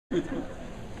A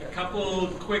couple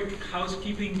quick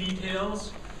housekeeping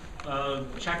details.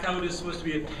 Checkout is supposed to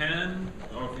be at 10.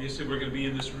 Obviously, we're going to be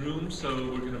in this room, so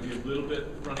we're going to be a little bit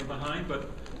running behind. But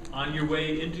on your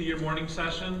way into your morning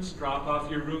sessions, drop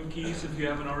off your room keys if you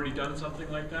haven't already done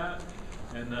something like that.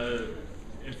 And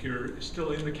if you're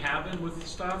still in the cabin with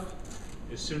stuff,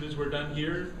 as soon as we're done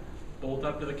here, bolt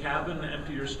up to the cabin,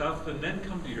 empty your stuff, and then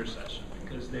come to your session,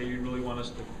 because they really want us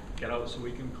to get out so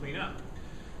we can clean up.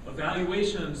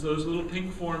 Evaluations, those little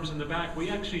pink forms in the back,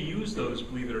 we actually use those,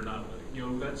 believe it or not. You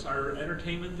know, that's our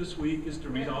entertainment this week, is to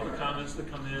read all the comments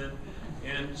that come in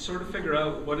and sort of figure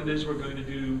out what it is we're going to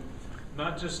do,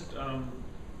 not just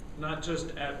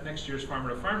at next year's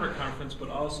Farmer to Farmer conference, but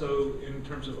also in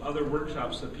terms of other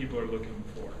workshops that people are looking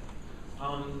for.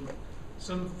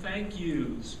 Some thank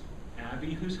yous.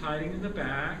 Abby, who's hiding in the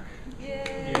back. Yay.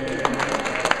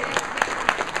 Yeah.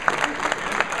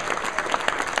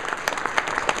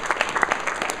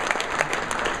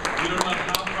 We don't know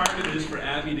how hard it is for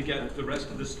Abby to get the rest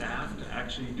of the staff to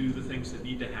actually do the things that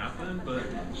need to happen, but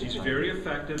she's very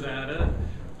effective at it.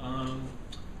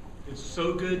 It's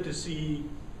so good to see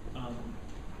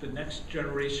the next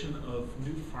generation of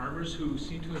new farmers who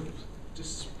seem to have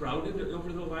just sprouted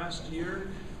over the last year.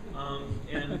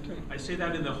 And I say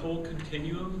that in the whole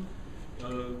continuum.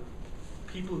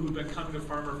 People who've been coming to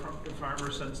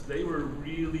farmer since they were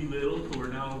really little, who are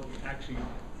now actually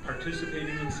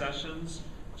participating in sessions.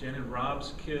 Jen and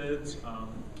Rob's kids,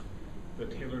 the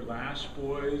Taylor Lash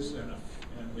boys, and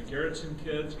the Garrettson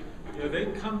kids. You know, they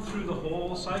come through the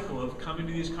whole cycle of coming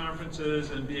to these conferences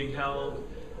and being held,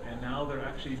 and now they're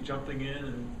actually jumping in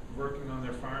and working on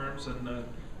their farms, and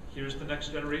here's the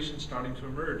next generation starting to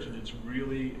emerge, and it's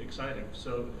really exciting.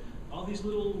 So all these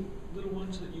little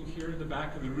ones that you hear in the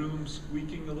back of the room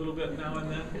squeaking a little bit now and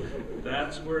then,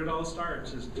 that's where it all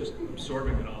starts, is just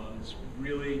absorbing it all. And it's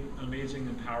really amazing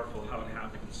and powerful how it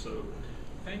happens. So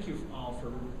thank you all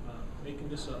for making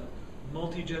this a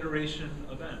multi-generation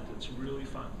event. It's really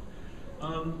fun.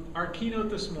 Our keynote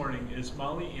this morning is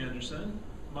Molly Anderson.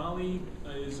 Molly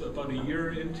is about a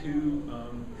year into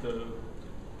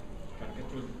gotta get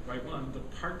the right one, the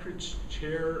Partridge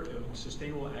Chair of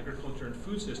Sustainable Agriculture and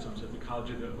Food Systems at the College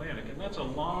of the Atlantic. And that's a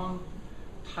long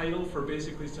title for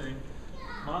basically saying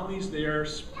Molly's there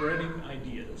spreading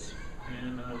ideas.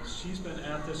 And she's been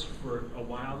at this for a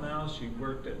while now. She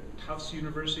worked at Tufts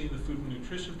University in the Food and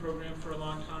Nutrition program for a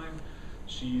long time.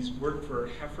 She's worked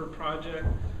for Heifer Project.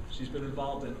 She's been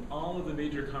involved in all of the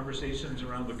major conversations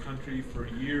around the country for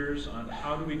years on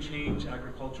how do we change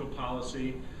agricultural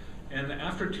policy. And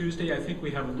after Tuesday, I think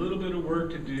we have a little bit of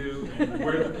work to do, and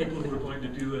we're the people who are going to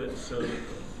do it. So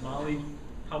Molly,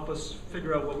 help us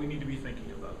figure out what we need to be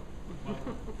thinking about.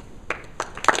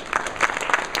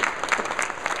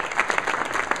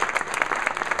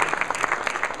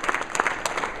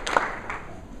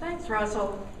 Thanks,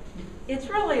 Russell. It's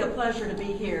really a pleasure to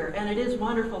be here, and it is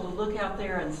wonderful to look out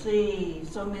there and see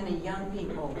so many young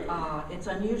people. It's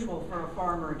unusual for a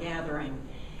farmer gathering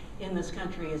in this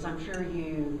country, as I'm sure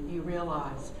you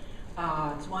realize.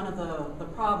 It's one of the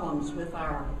problems with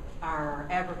our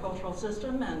agricultural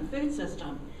system and food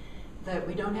system, that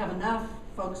we don't have enough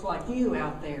folks like you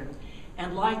out there,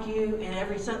 and like you in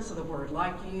every sense of the word,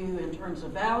 like you in terms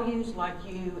of values, like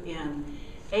you in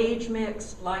age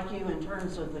mix, like you in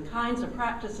terms of the kinds of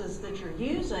practices that you're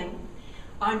using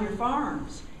on your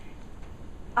farms.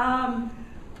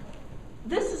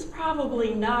 This is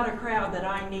probably not a crowd that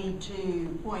I need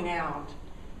to point out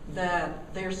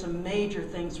that there's some major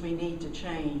things we need to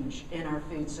change in our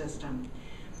food system.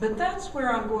 But that's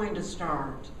where I'm going to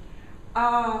start.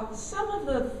 Some of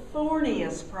the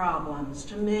thorniest problems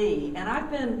to me, and I've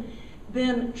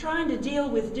been trying to deal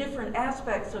with different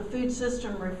aspects of food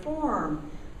system reform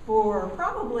for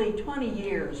probably 20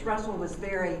 years. Russell was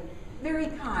very, very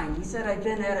kind. He said I'd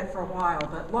been at it for a while,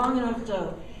 but long enough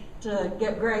to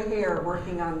get gray hair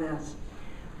working on this.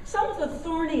 Some of the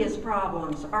thorniest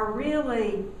problems are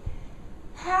really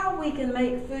how we can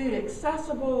make food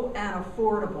accessible and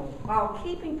affordable while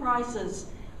keeping prices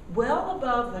well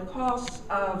above the costs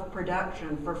of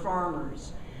production for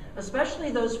farmers, especially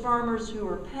those farmers who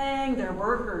are paying their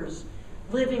workers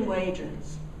living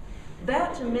wages.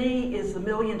 That, to me, is the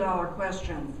million-dollar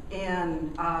question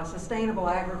in sustainable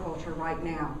agriculture right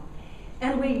now.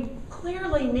 And we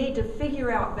clearly need to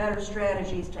figure out better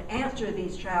strategies to answer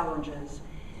these challenges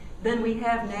than we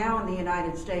have now in the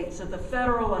United States at the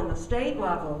federal and the state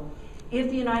level, if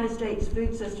the United States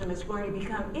food system is going to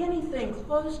become anything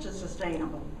close to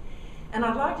sustainable. And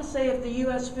I'd like to say, if the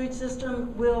U.S. food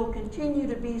system will continue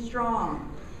to be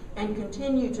strong and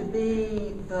continue to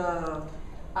be the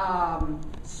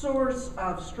source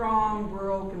of strong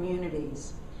rural communities,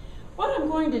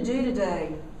 going to do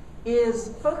today is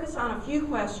focus on a few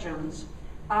questions.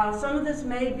 Some of this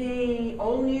may be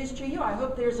old news to you. I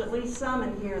hope there's at least some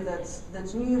in here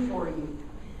that's new for you.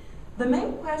 The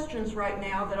main questions right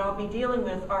now that I'll be dealing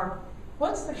with are,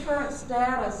 what's the current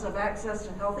status of access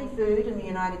to healthy food in the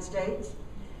United States?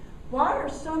 Why are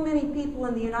so many people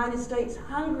in the United States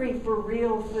hungry for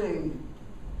real food?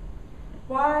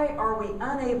 Why are we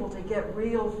unable to get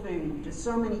real food to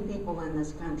so many people in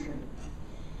this country?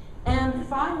 And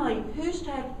finally, who's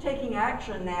taking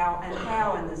action now and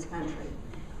how in this country?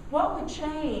 What would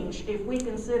change if we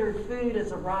considered food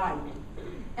as a right?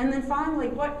 And then finally,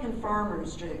 what can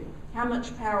farmers do? How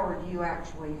much power do you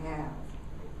actually have?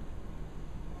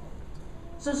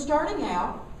 So starting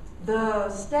out,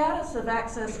 the status of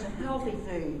access to healthy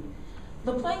food.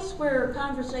 The place where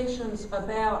conversations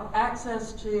about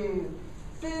access to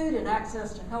food and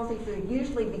access to healthy food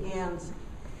usually begins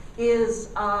is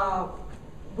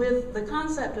with the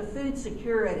concept of food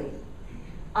security.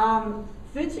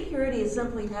 Food security is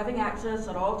simply having access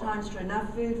at all times to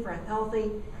enough food for a healthy,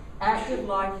 active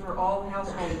life for all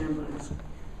household members.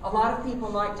 A lot of people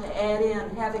like to add in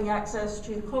having access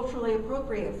to culturally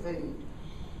appropriate food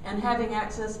and having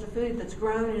access to food that's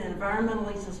grown in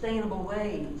environmentally sustainable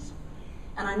ways.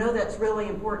 And I know that's really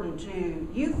important to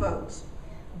you folks,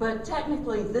 but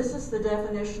technically this is the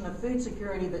definition of food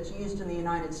security that's used in the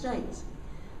United States,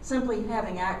 simply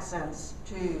having access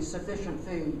to sufficient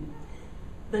food.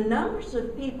 The numbers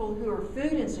of people who are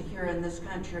food insecure in this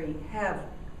country have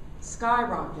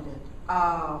skyrocketed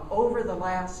over the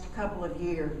last couple of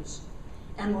years.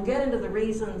 And we'll get into the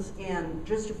reasons in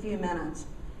just a few minutes.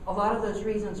 A lot of those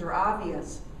reasons are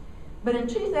obvious. But in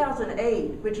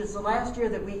 2008, which is the last year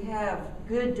that we have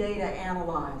good data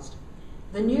analyzed,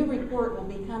 the new report will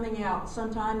be coming out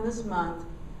sometime this month,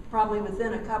 probably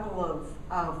within a couple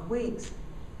of weeks.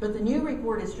 But the new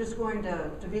report is just going to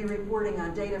be reporting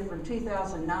on data from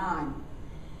 2009.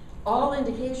 All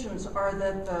indications are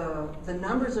that the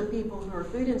numbers of people who are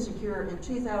food insecure in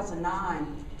 2009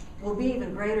 will be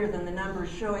even greater than the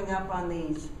numbers showing up on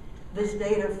this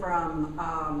data from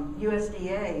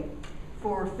USDA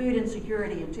for food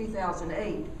insecurity in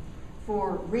 2008.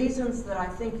 For reasons that I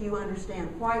think you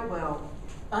understand quite well,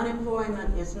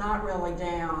 unemployment is not really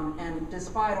down, and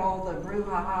despite all the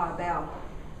brouhaha about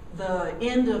the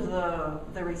end of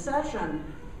the recession,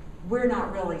 we're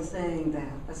not really seeing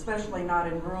that, especially not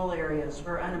in rural areas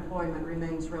where unemployment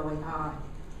remains really high.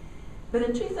 But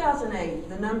in 2008,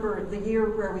 the year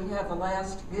where we have the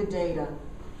last good data,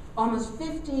 almost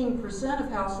 15%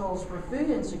 of households were food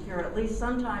insecure at least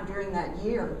sometime during that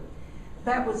year.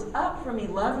 That was up from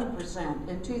 11%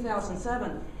 in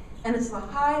 2007, and it's the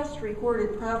highest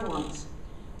recorded prevalence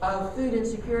of food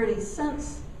insecurity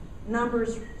since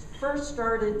numbers first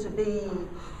started to be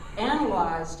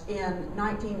analyzed in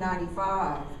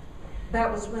 1995.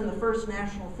 That was when the first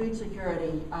National Food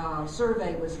Security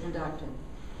Survey was conducted.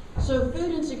 So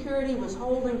food insecurity was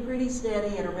holding pretty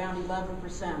steady at around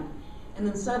 11%. And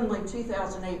then suddenly,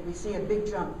 2008, we see a big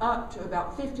jump up to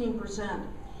about 15%.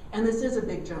 And this is a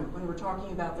big jump when we're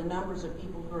talking about the numbers of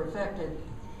people who are affected.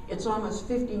 It's almost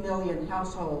 50 million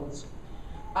households.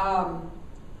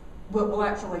 Well,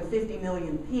 actually 50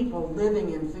 million people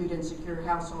living in food insecure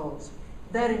households.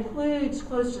 That includes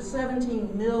close to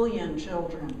 17 million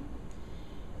children.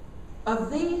 Of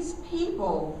these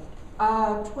people,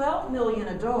 12 million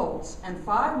adults and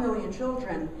 5 million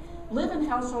children live in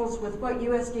households with what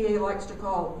USDA likes to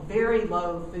call very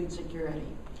low food security.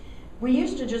 We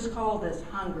used to just call this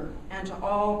hunger, and to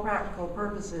all practical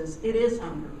purposes, it is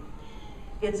hunger.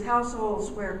 It's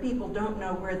households where people don't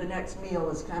know where the next meal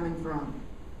is coming from.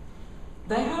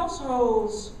 The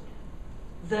households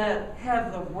that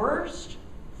have the worst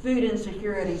food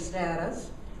insecurity status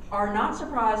are, not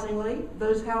surprisingly,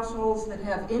 those households that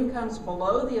have incomes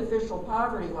below the official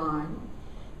poverty line.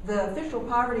 The official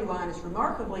poverty line is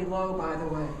remarkably low, by the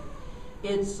way.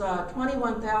 It's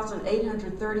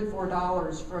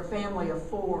 $21,834 for a family of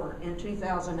 4 in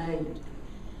 2008.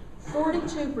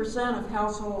 42% of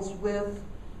households with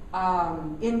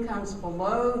incomes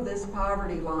below this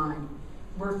poverty line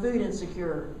were food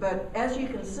insecure. But as you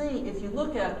can see, if you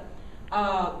look at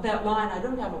that line, I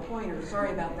don't have a pointer,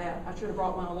 sorry about that, I should have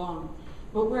brought one along.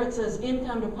 But where it says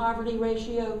income to poverty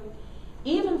ratio,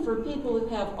 even for people who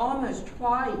have almost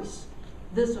twice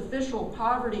this official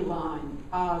poverty line,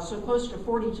 so close to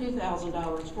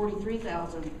 $42,000,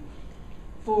 $43,000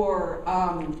 for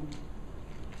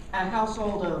a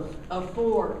household of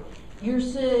 4, you're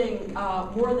seeing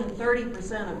more than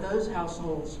 30% of those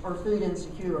households are food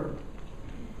insecure.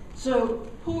 So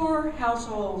poor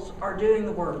households are doing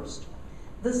the worst.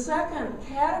 The second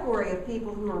category of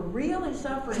people who are really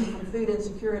suffering from food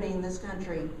insecurity in this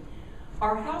country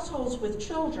are households with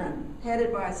children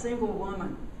headed by a single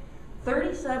woman.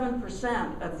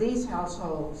 37% of these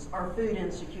households are food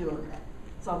insecure.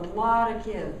 It's a lot of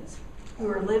kids who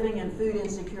are living in food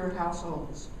insecure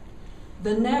households.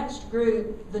 The next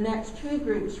two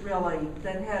groups really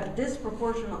that have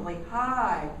disproportionately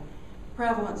high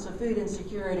prevalence of food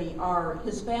insecurity are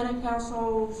Hispanic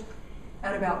households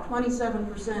at about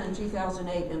 27% in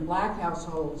 2008 and Black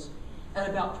households at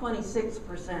about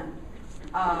 26%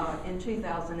 in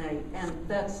 2008. And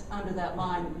that's under that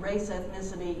line, race,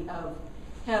 ethnicity of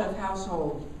head of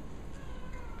household.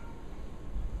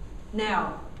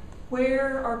 Now,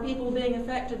 where are people being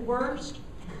affected worst?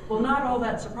 Well, not all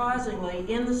that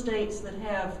surprisingly, in the states that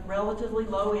have relatively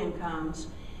low incomes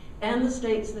and the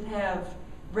states that have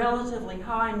relatively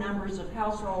high numbers of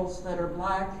households that are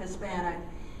Black, Hispanic,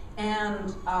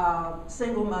 and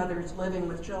single mothers living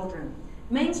with children.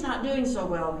 Maine's not doing so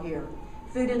well here.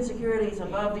 Food insecurity is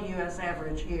above the U.S.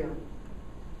 average here.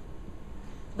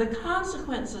 The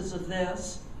consequences of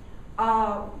this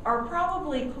are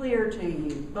probably clear to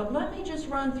you, but let me just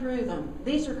run through them.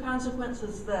 These are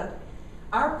consequences that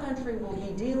our country will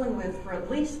be dealing with for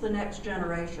at least the next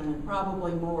generation and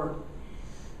probably more.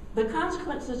 The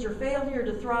consequences are failure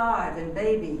to thrive in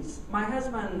babies. My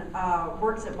husband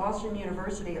works at Boston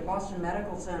University at Boston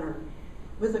Medical Center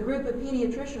with a group of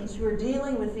pediatricians who are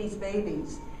dealing with these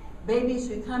babies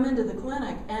who come into the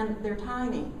clinic and they're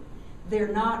tiny. They're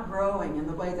not growing in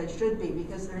the way they should be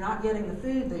because they're not getting the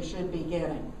food they should be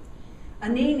getting.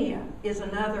 Anemia is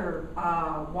another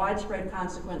widespread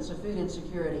consequence of food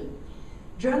insecurity.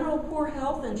 General poor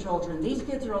health in children. These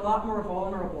kids are a lot more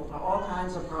vulnerable to all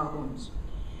kinds of problems.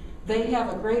 They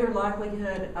have a greater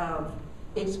likelihood of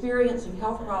experiencing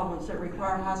health problems that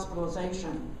require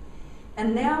hospitalization.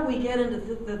 And now we get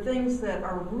into the things that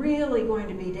are really going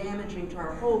to be damaging to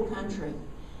our whole country.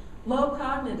 Low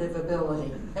cognitive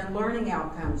ability and learning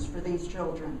outcomes for these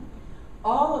children.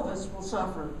 All of us will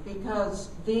suffer because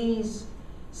these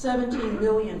 17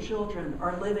 million children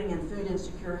are living in food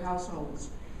insecure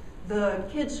households. The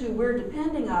kids who we're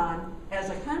depending on as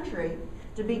a country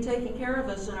to be taking care of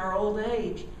us in our old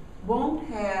age won't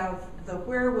have the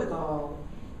wherewithal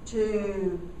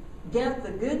to get the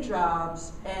good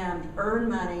jobs and earn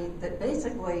money that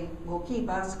basically will keep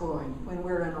us going when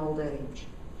we're in old age.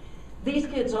 These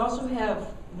kids also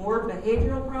have more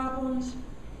behavioral problems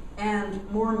and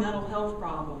more mental health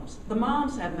problems. The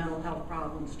moms have mental health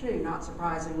problems too, not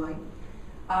surprisingly.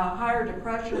 Higher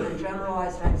depression and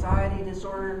generalized anxiety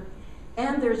disorder,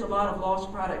 and there's a lot of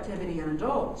lost productivity in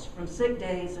adults from sick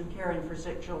days and caring for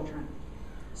sick children.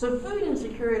 So food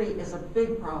insecurity is a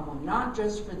big problem, not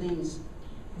just for these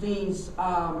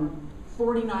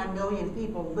 49 million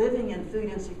people living in food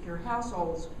insecure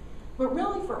households, but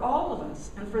really for all of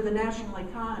us and for the national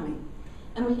economy.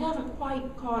 And we haven't quite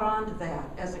caught on to that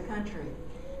as a country,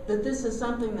 that this is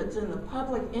something that's in the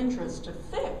public interest to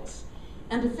fix,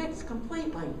 and to fix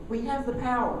completely. We have the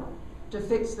power to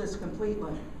fix this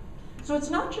completely. So it's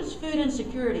not just food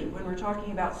insecurity when we're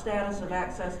talking about status of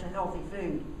access to healthy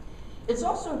food. It's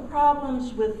also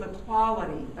problems with the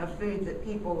quality of food that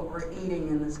people are eating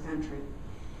in this country.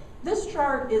 This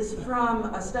chart is from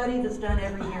a study that's done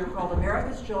every year called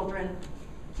America's Children,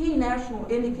 Key National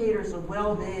Indicators of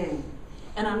Well-Being.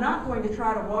 And I'm not going to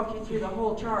try to walk you through the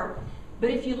whole chart,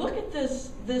 but if you look at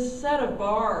this set of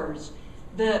bars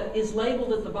that is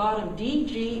labeled at the bottom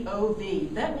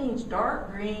DGOV, that means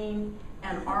dark green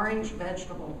and orange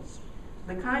vegetables.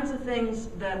 The kinds of things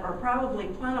that are probably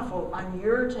plentiful on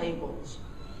your tables.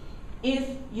 If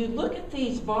you look at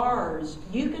these bars,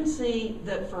 you can see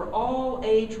that for all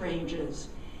age ranges,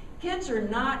 kids are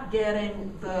not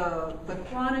getting the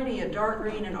quantity of dark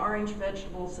green and orange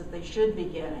vegetables that they should be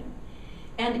getting.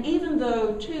 And even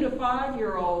though 2 to 5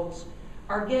 year olds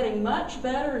are getting much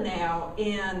better now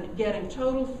in getting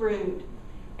total fruit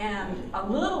and a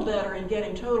little better in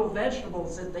getting total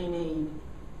vegetables that they need.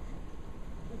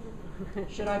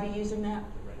 Should I be using that?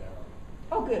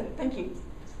 Oh, good, thank you.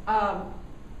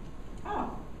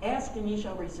 Ask and ye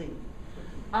shall receive.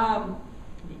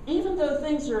 Even though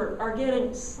things are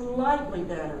getting slightly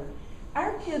better,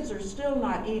 our kids are still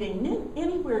not eating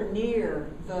anywhere near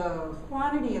the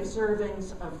quantity of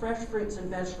servings of fresh fruits and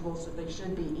vegetables that they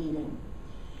should be eating.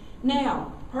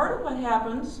 Now, part of what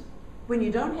happens when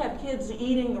you don't have kids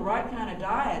eating the right kind of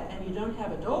diet and you don't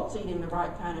have adults eating the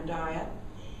right kind of diet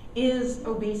is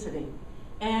obesity.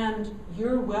 And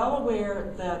you're well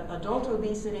aware that adult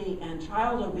obesity and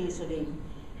child obesity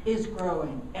is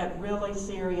growing at really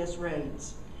serious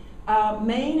rates.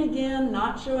 Maine, again,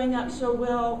 not showing up so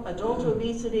well. Adult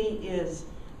obesity is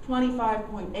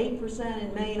 25.8%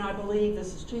 in Maine, I believe.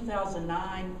 This is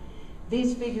 2009.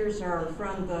 These figures are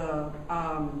from the,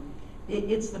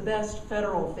 it's the best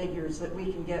federal figures that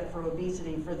we can get for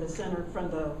obesity from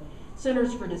the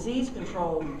Centers for Disease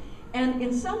Control. And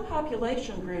in some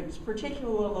population groups,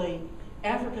 particularly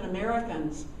African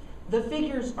Americans, the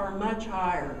figures are much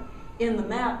higher. In the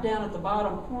map down at the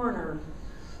bottom corner,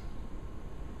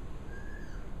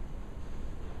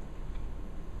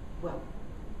 well,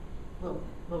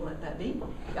 we'll let that be.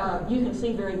 You can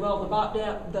see very well the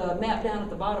map down at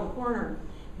the bottom corner.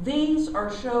 These are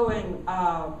showing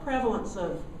prevalence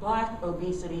of black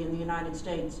obesity in the United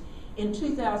States in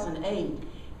 2008.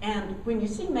 And when you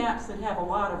see maps that have a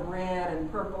lot of red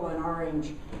and purple and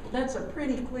orange, that's a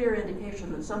pretty clear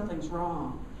indication that something's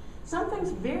wrong. Something's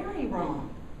very wrong,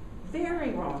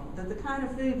 that the kind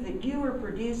of food that you are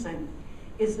producing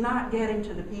is not getting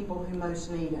to the people who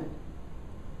most need it.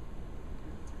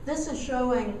 This is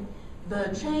showing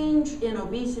the change in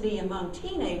obesity among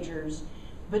teenagers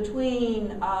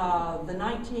between around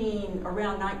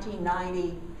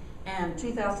 1990 and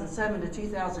 2007 to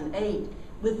 2008,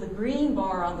 with the green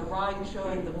bar on the right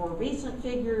showing the more recent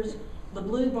figures, the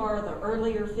blue bar the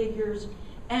earlier figures,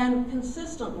 and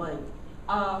consistently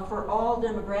for all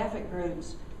demographic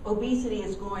groups, obesity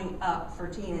is going up for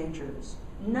teenagers.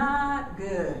 Not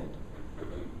good.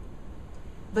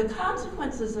 The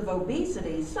consequences of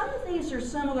obesity, some of these are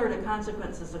similar to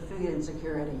consequences of food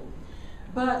insecurity,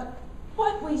 but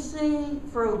what we see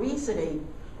for obesity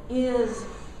is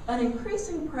an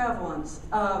increasing prevalence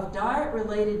of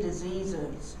diet-related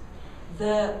diseases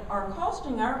that are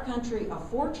costing our country a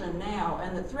fortune now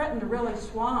and that threaten to really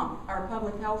swamp our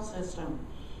public health system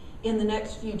in the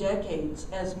next few decades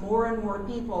as more and more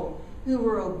people who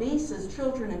were obese as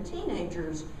children and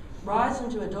teenagers rise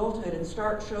into adulthood and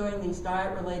start showing these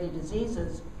diet-related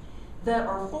diseases that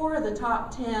are 4 of the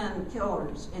top 10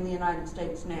 killers in the United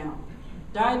States now.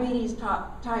 Diabetes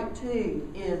type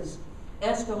 2 is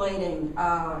escalating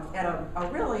at a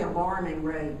really alarming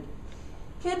rate.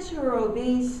 Kids who are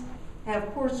obese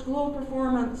have poor school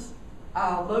performance,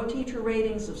 low teacher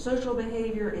ratings of social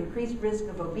behavior, increased risk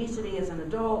of obesity as an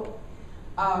adult,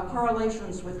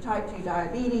 correlations with type 2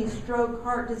 diabetes, stroke,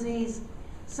 heart disease,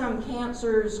 some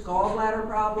cancers, gallbladder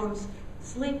problems,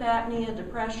 sleep apnea,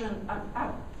 depression.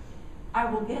 I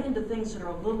will get into things that are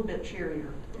a little bit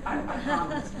cheerier, I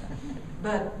promise.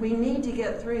 But we need to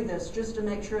get through this just to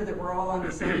make sure that we're all on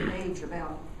the same page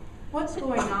about what's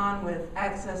going on with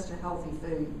access to healthy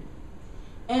food.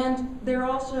 And there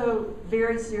are also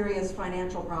very serious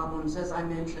financial problems, as I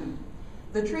mentioned.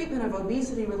 The treatment of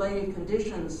obesity-related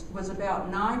conditions was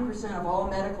about 9% of all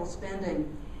medical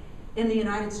spending in the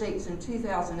United States in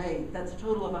 2008. That's a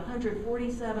total of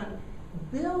 $147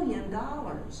 billion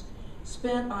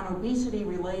spent on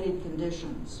obesity-related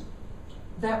conditions.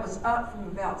 That was up from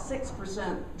about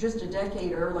 6% just a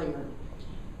decade earlier.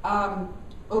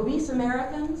 Obese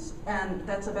Americans, and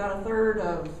that's about a third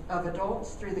of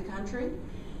adults through the country,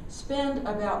 spend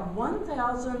about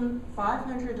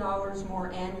 $1,500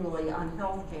 more annually on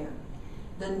health care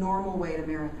than normal weight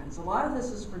Americans. A lot of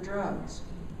this is for drugs.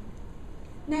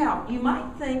 Now, you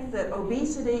might think that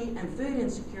obesity and food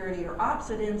insecurity are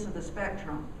opposite ends of the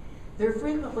spectrum. They're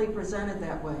frequently presented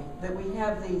that way, that we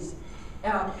have these,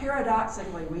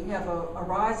 paradoxically, we have a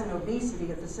rise in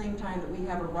obesity at the same time that we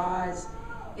have a rise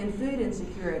in food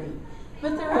insecurity.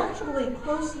 But they're actually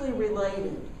closely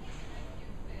related.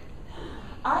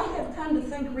 I have come to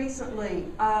think recently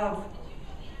of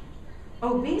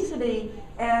obesity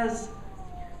as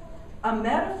a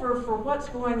metaphor for what's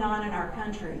going on in our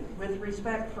country with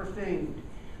respect for food.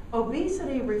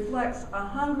 Obesity reflects a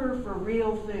hunger for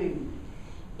real food.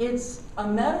 It's a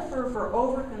metaphor for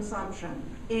overconsumption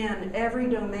in every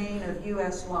domain of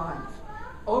U.S. life.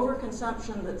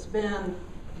 Overconsumption that's been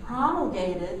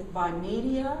promulgated by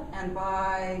media and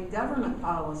by government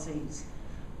policies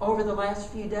over the last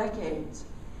few decades.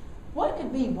 What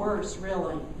could be worse,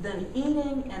 really, than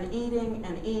eating and eating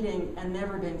and eating and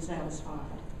never being satisfied?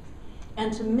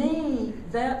 And to me,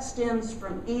 that stems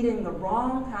from eating the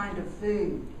wrong kind of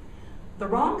food. The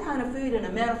wrong kind of food in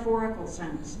a metaphorical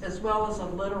sense, as well as a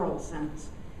literal sense.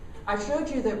 I showed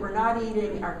you that we're not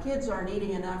eating, our kids aren't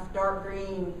eating enough dark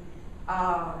green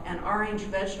and orange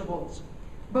vegetables,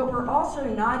 but we're also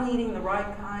not eating the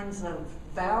right kinds of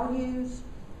values,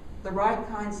 the right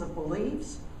kinds of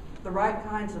beliefs, the right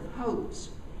kinds of hopes.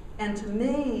 And to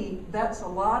me, that's a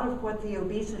lot of what the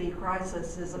obesity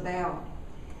crisis is about.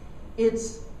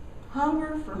 It's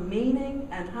hunger for meaning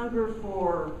and hunger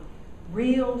for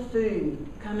real food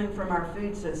coming from our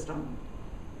food system.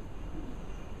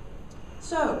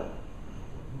 So,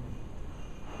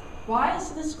 why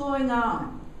is this going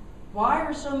on? Why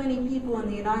are so many people in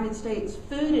the United States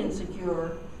food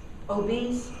insecure,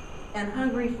 obese, and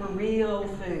hungry for real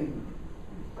food?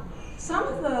 Some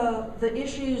of the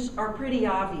issues are pretty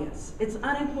obvious. It's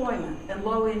unemployment and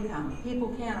low income. People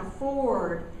can't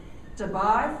afford to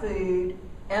buy food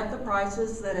at the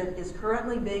prices that it is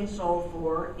currently being sold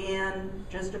for in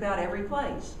just about every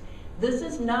place. This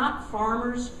is not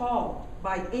farmers' fault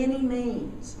by any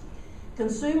means.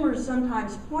 Consumers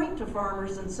sometimes point to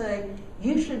farmers and say,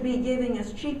 you should be giving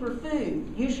us cheaper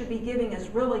food. You should be giving us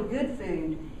really good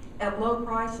food at low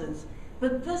prices.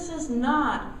 But this is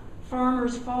not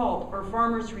farmers' fault or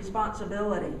farmers'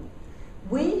 responsibility.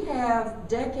 We have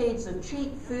decades of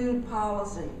cheap food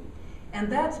policy,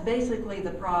 and that's basically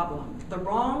the problem. The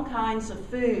wrong kinds of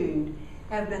food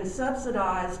have been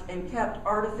subsidized and kept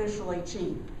artificially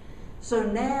cheap. So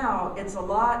now it's a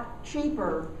lot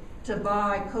cheaper to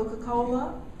buy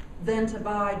Coca-Cola than to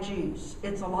buy juice.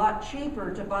 It's a lot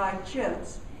cheaper to buy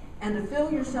chips and to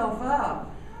fill yourself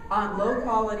up on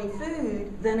low-quality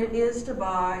food than it is to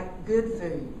buy good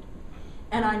food.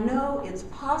 And I know it's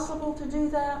possible to do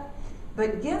that,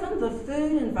 but given the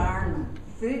food environment,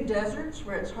 food deserts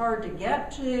where it's hard to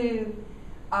get to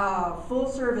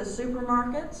full-service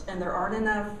supermarkets and there aren't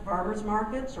enough farmers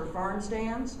markets or farm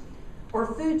stands,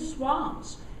 or food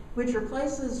swamps, which are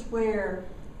places where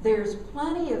there's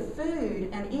plenty of food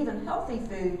and even healthy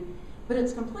food, but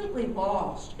it's completely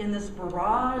lost in this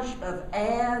barrage of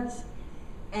ads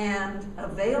and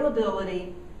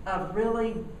availability of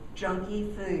really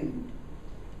junky food.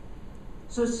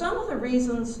 So some of the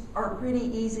reasons are pretty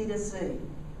easy to see.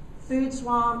 Food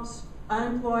swamps,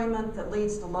 unemployment that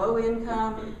leads to low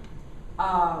income,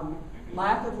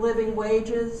 lack of living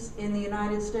wages in the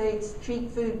United States,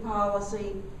 cheap food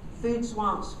policy, food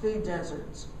swamps, food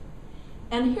deserts.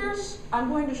 And I'm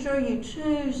going to show you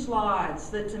two slides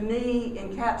that to me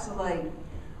encapsulate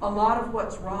a lot of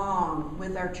what's wrong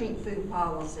with our cheap food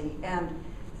policy and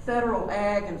federal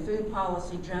ag and food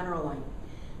policy generally.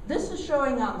 This is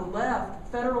showing on the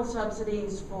left federal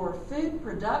subsidies for food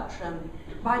production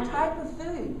by type of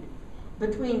food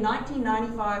between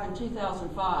 1995 and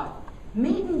 2005.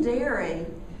 Meat and dairy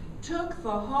took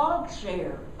the hog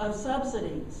share of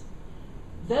subsidies.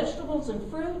 Vegetables and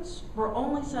fruits were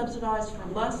only subsidized for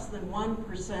less than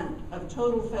 1% of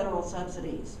total federal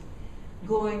subsidies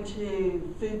going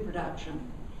to food production.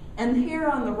 And here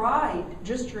on the right,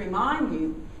 just to remind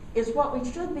you, is what we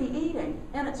should be eating.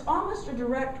 And it's almost a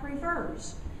direct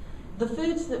reverse. The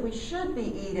foods that we should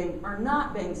be eating are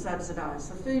not being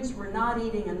subsidized. The foods we're not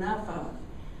eating enough of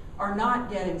are not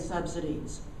getting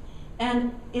subsidies.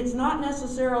 And it's not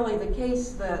necessarily the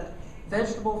case that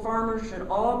vegetable farmers should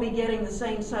all be getting the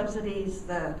same subsidies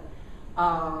that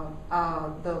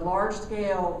the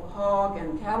large-scale hog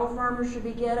and cattle farmers should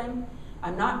be getting.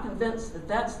 I'm not convinced that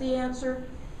that's the answer,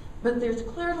 but there's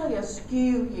clearly a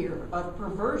skew here of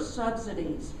perverse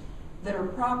subsidies that are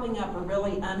propping up a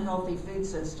really unhealthy food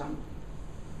system.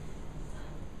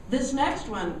 This next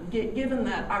one, given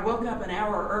that I woke up an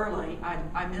hour early,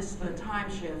 I missed the time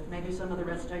shift. Maybe some of the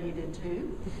rest of you did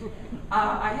too.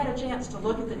 I had a chance to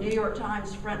look at the New York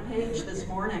Times front page this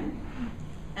morning.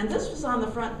 And this was on the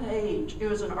front page. It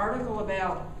was an article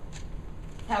about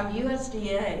how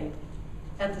USDA,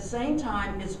 at the same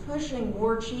time, is pushing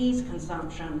more cheese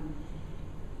consumption,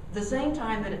 the same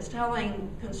time that it's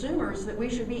telling consumers that we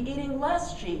should be eating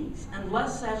less cheese and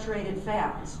less saturated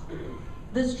fats.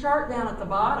 This chart down at the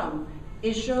bottom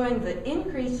is showing the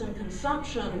increase in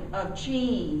consumption of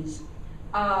cheese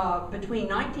between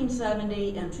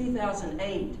 1970 and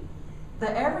 2008.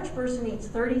 The average person eats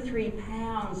 33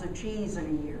 pounds of cheese in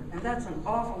a year, and that's an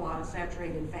awful lot of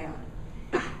saturated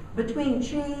fat. Between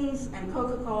cheese and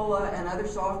Coca-Cola and other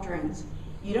soft drinks,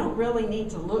 you don't really need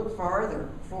to look farther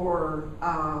for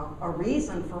a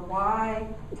reason for why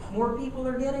more people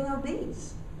are getting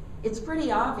obese. It's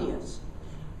pretty obvious.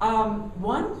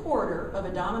 1/4 of a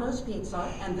Domino's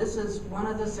pizza, and this is one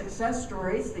of the success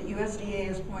stories that USDA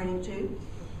is pointing to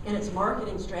in its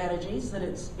marketing strategies, that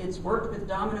it's worked with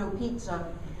Domino Pizza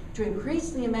to increase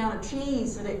the amount of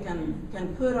cheese that it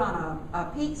can put on a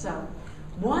pizza.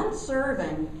 One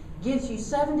serving gives you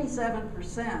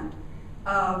 77%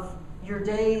 of your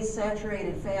day's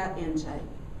saturated fat intake.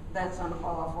 That's an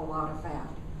awful lot of fat.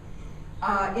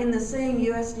 In the same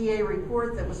USDA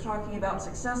report that was talking about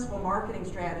successful marketing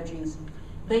strategies,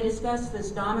 they discussed this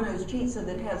Domino's pizza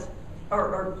that has,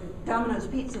 or Domino's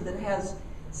pizza that has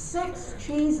 6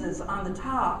 cheeses on the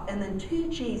top and then 2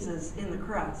 cheeses in the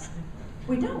crust.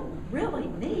 We don't really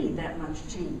need that much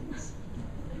cheese.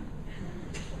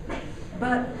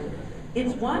 But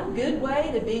It's one good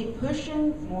way to be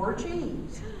pushing more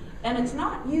cheese. And it's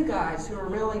not you guys who are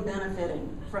really benefiting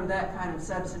from that kind of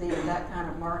subsidy and that kind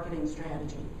of marketing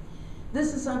strategy.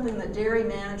 This is something that Dairy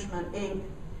Management Inc.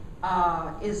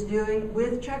 Is doing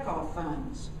with checkoff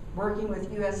funds, working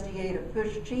with USDA to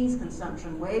push cheese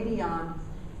consumption way beyond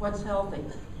what's healthy.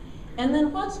 And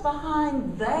then what's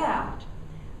behind that?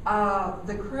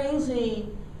 The crazy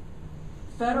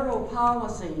federal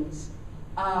policies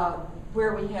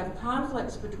where we have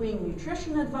conflicts between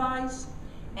nutrition advice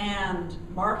and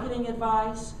marketing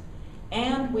advice,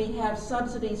 and we have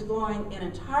subsidies going in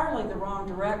entirely the wrong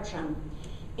direction,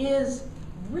 is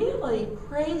really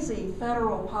crazy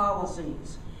federal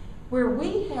policies where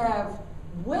we have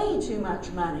way too much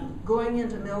money going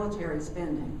into military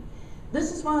spending.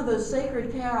 This is one of those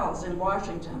sacred cows in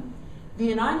Washington. The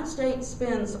United States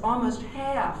spends almost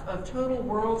half of total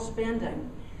world spending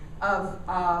of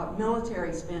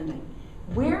military spending.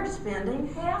 We're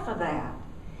spending half of that.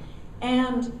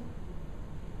 And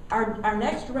our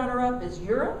next runner-up is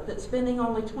Europe, that's spending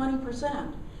only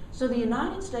 20%. So the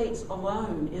United States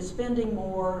alone is spending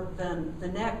more than the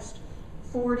next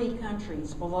 40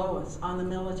 countries below us on the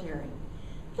military.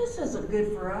 This isn't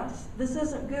good for us. This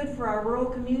isn't good for our rural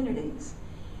communities.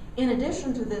 In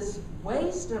addition to this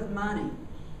waste of money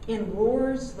in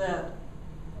wars that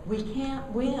we can't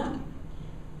win,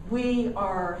 we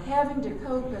are having to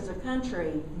cope as a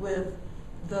country with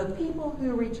the people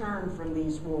who return from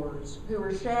these wars, who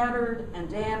are shattered and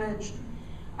damaged.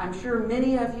 I'm sure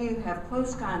many of you have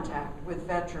close contact with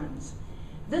veterans.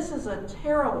 This is a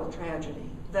terrible tragedy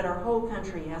that our whole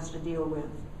country has to deal with.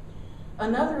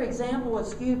 Another example of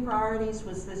skewed priorities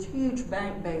was this huge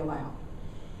bank bailout.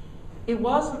 It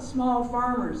wasn't small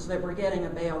farmers that were getting a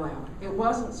bailout. It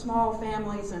wasn't small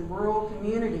families in rural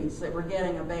communities that were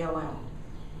getting a bailout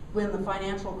when the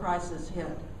financial crisis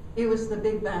hit. It was the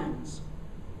big banks.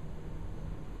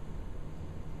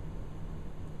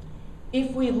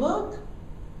 If we look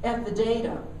at the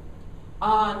data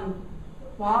on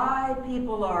why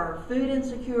people are food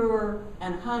insecure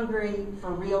and hungry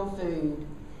for real food,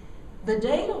 the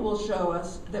data will show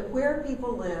us that where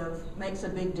people live makes a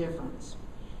big difference.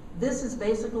 This is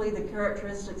basically the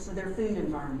characteristics of their food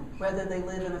environment, whether they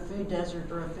live in a food desert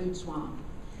or a food swamp.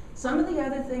 Some of the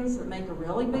other things that make a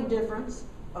really big difference,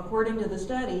 according to the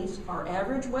studies, are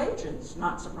average wages,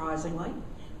 not surprisingly,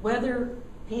 whether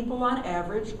people on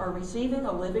average are receiving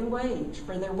a living wage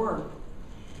for their work.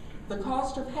 The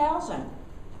cost of housing,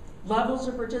 levels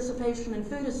of participation in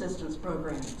food assistance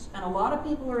programs, and a lot of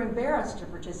people are embarrassed to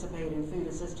participate in food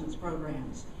assistance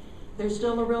programs. There's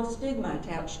still a real stigma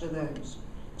attached to those.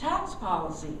 Tax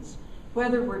policies,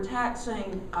 whether we're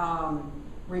taxing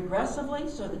regressively,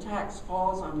 so the tax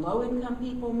falls on low-income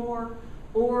people more,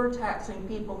 or taxing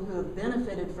people who have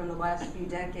benefited from the last few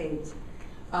decades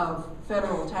of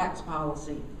federal tax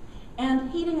policy.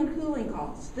 And heating and cooling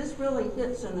costs. This really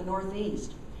hits in the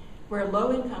Northeast, where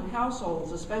low-income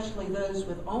households, especially those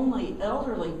with only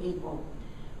elderly people,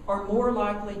 are more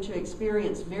likely to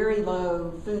experience very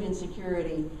low food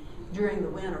insecurity during the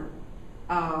winter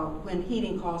when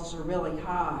heating costs are really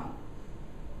high.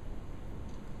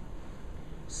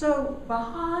 So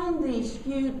behind these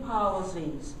skewed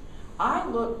policies, I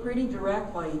look pretty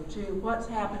directly to what's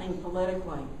happening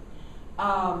politically.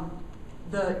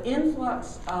 The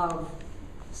influx of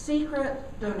secret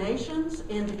donations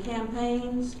into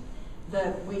campaigns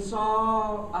that we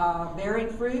saw bearing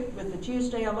fruit with the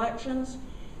Tuesday elections.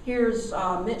 Here's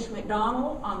Mitch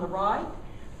McDonald on the right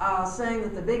saying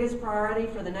that the biggest priority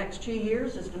for the next 2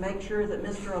 years is to make sure that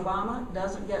Mr. Obama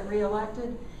doesn't get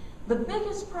reelected. The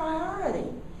biggest priority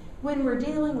when we're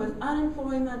dealing with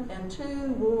unemployment and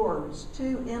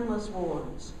two endless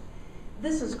wars.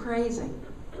 This is crazy.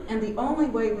 And the only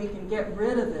way we can get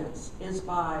rid of this is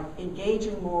by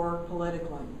engaging more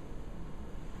politically.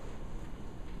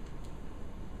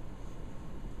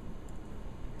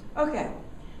 Okay,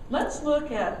 let's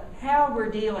look at how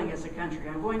we're dealing as a country.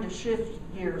 I'm going to shift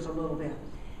gears a little bit.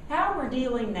 How we're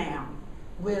dealing now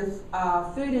with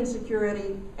food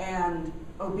insecurity and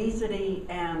obesity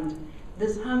and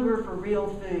this hunger for real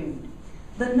food.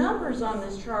 The numbers on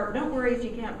this chart, don't worry if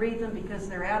you can't read them because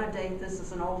they're out of date. This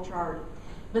is an old chart.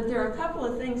 But there are a couple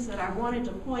of things that I wanted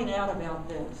to point out about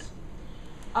this.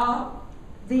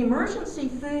 The Emergency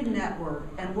Food Network,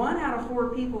 and 1 out of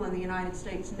 4 people in the United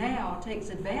States now takes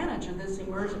advantage of this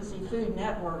Emergency Food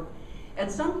Network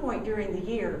at some point during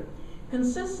the year,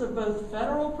 consists of both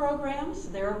federal programs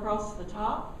there across the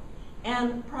top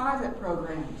and private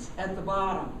programs at the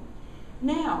bottom.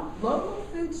 Now, local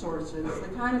food sources, the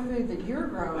kind of food that you're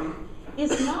growing,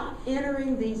 is not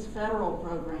entering these federal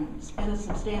programs in a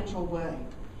substantial way.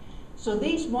 So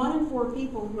these 1 in 4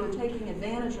 people who are taking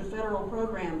advantage of federal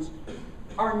programs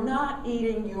are not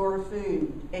eating your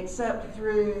food except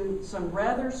through some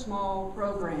rather small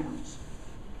programs.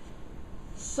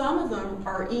 Some of them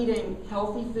are eating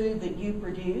healthy food that you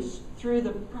produce through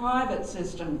the private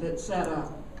system that's set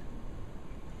up.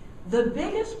 The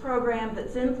biggest program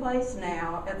that's in place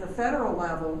now at the federal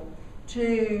level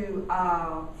to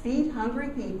feed hungry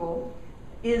people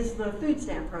is the food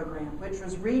stamp program, which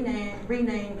was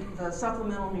renamed the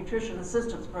Supplemental Nutrition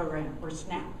Assistance Program, or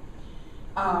SNAP,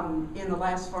 in the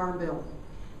last Farm Bill.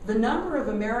 The number of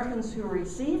Americans who are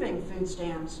receiving food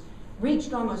stamps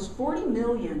reached almost 40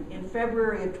 million in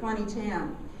February of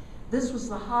 2010. This was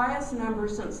the highest number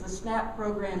since the SNAP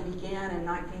program began in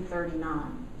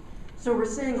 1939. So we're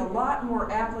seeing a lot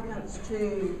more applicants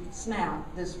to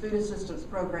SNAP, this food assistance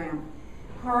program,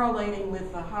 correlating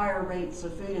with the higher rates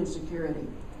of food insecurity.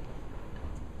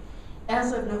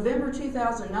 As of November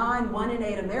 2009, 1 in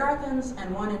 8 Americans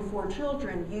and 1 in 4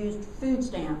 children used food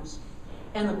stamps,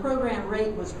 and the program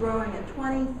rate was growing at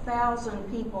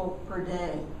 20,000 people per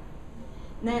day.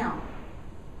 Now,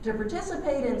 to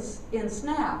participate in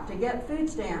SNAP, to get food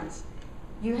stamps,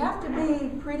 you have to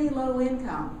be pretty low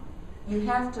income. You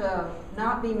have to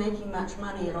not be making much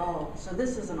money at all. So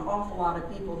this is an awful lot of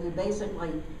people who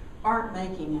basically aren't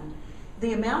making it.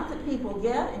 The amount that people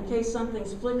get, in case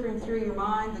something's flickering through your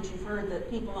mind that you've heard that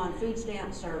people on food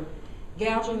stamps are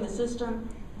gouging the system,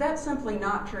 that's simply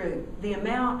not true. The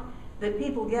amount that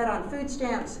people get on food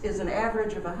stamps is an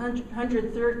average of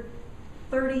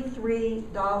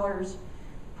 $133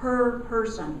 per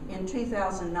person in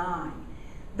 2009.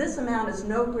 This amount is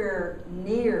nowhere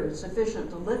near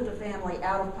sufficient to lift a family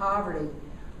out of poverty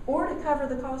or to cover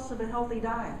the costs of a healthy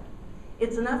diet.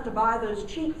 It's enough to buy those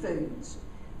cheap foods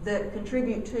that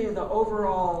contribute to the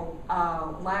overall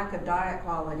lack of diet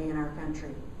quality in our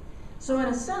country. So in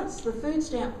a sense, the food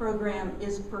stamp program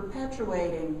is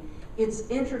perpetuating, it's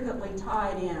intricately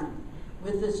tied in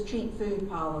with this cheap food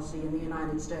policy in the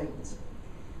United States.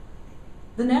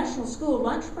 The National School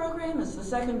Lunch Program is the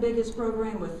second biggest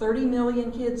program with 30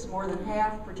 million kids, more than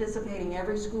half, participating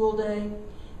every school day.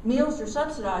 Meals are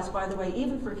subsidized, by the way,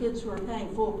 even for kids who are paying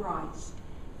full price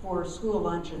for school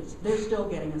lunches. They're still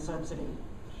getting a subsidy.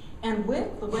 And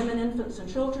WIC, the Women, Infants, and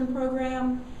Children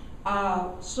program,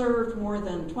 served more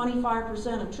than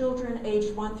 25% of children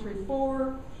aged 1 through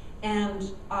 4,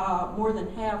 and more than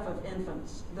half of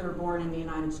infants that are born in the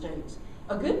United States.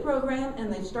 A good program,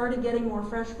 and they've started getting more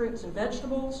fresh fruits and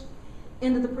vegetables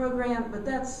into the program, but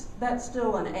that's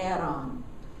still an add-on.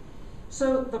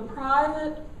 So the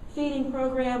private feeding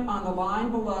program on the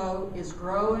line below is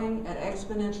growing at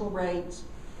exponential rates.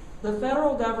 The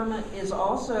federal government is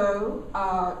also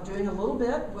doing a little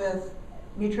bit with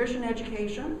nutrition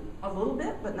education, a little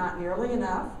bit, but not nearly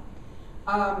enough.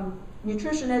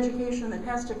 Nutrition education that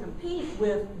has to compete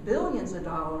with billions of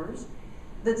dollars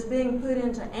that's being put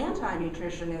into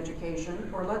anti-nutrition education,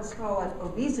 or let's call it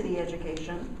obesity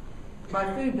education, by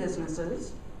food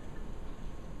businesses.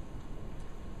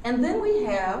 And then we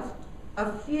have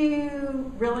a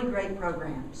few really great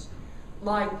programs,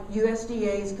 like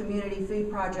USDA's Community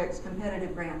Food Project's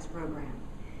Competitive Grants Program.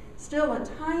 Still a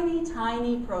tiny,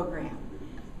 tiny program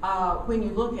when you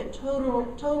look at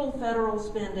total federal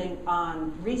spending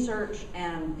on research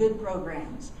and good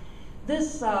programs.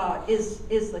 This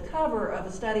is the cover of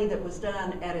a study that was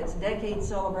done at its decade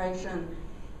celebration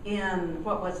in,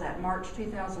 what was that, March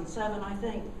 2007, I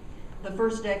think, the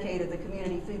first decade of the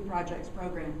Community Food Projects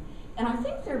program. And I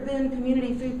think there have been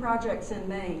community food projects in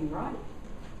Maine, right?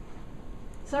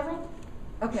 Several?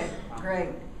 Okay,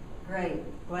 great, great,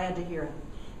 glad to hear it.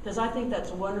 Because I think that's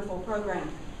a wonderful program.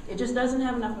 It just doesn't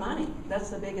have enough money.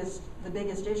 That's the biggest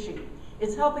issue.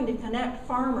 It's helping to connect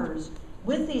farmers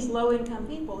with these low-income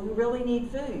people who really need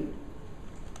food.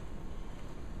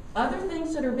 Other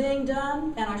things that are being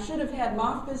done, and I should have had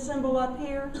MOFGA's symbol up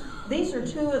here, these are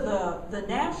two of the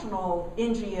national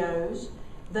NGOs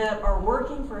that are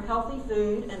working for healthy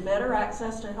food and better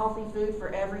access to healthy food for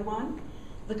everyone.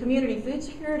 The Community Food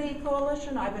Security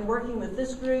Coalition, I've been working with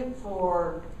this group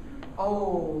for,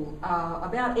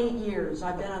 about 8 years.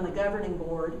 I've been on the governing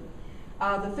board.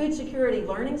 The Food Security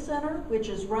Learning Center, which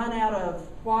is run out of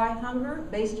Why Hunger,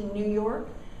 based in New York,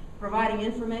 providing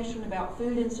information about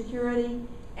food insecurity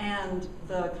and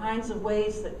the kinds of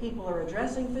ways that people are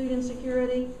addressing food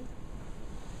insecurity.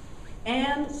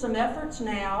 And some efforts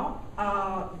now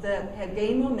that have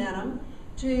gained momentum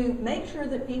to make sure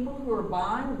that people who are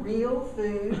buying real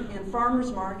food in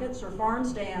farmers markets or farm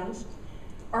stands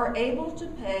are able to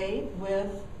pay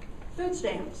with food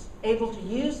stamps, able to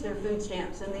use their food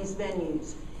stamps in these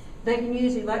venues. They can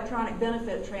use electronic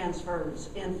benefit transfers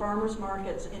in farmers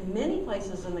markets in many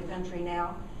places in the country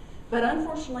now, but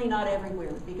unfortunately not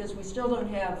everywhere, because we still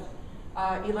don't have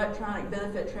electronic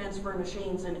benefit transfer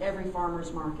machines in every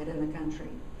farmers market in the country.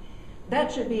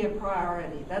 That should be a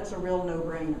priority. That's a real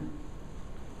no-brainer.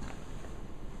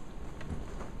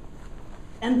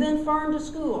 And then farm to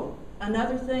school,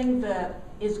 another thing that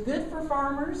is good for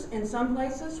farmers in some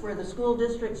places where the school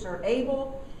districts are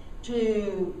able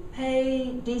to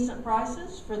pay decent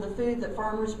prices for the food that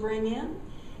farmers bring in.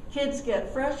 Kids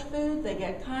get fresh food, they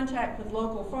get contact with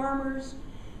local farmers.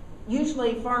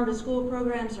 Usually farm to school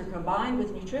programs are combined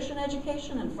with nutrition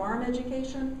education and farm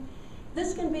education.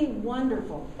 This can be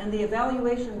wonderful, and the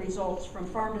evaluation results from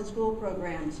farm to school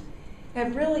programs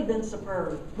have really been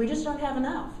superb. We just don't have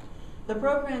enough. The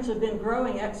programs have been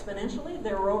growing exponentially.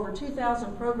 There were over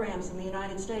 2,000 programs in the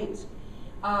United States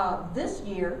this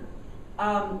year.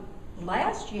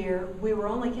 Last year, we were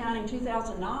only counting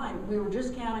 2009. We were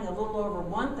just counting a little over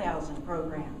 1,000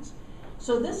 programs.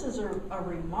 So this is a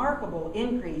remarkable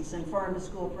increase in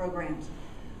farm-to-school programs,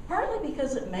 partly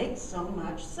because it makes so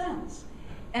much sense.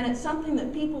 And it's something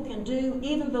that people can do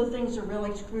even though things are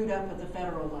really screwed up at the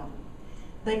federal level.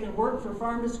 They can work for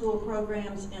farm-to-school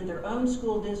programs in their own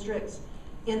school districts,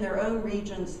 in their own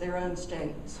regions, their own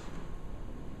states.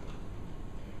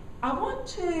 I want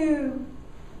to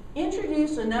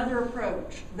introduce another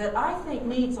approach that I think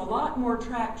needs a lot more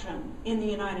traction in the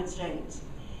United States,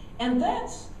 and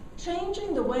that's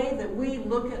changing the way that we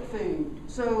look at food.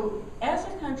 So as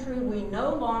a country, we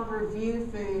no longer view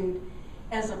food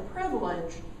as a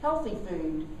privilege, healthy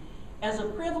food, as a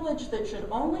privilege that should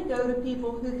only go to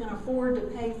people who can afford to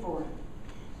pay for it,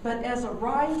 but as a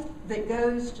right that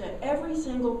goes to every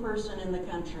single person in the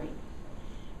country.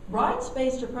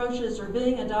 Rights-based approaches are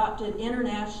being adopted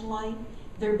internationally.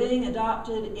 They're being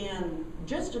adopted in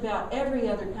just about every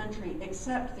other country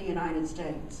except the United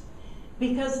States,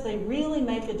 because they really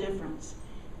make a difference.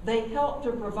 They help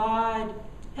to provide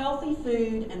healthy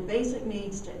food and basic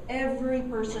needs to every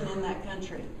person in that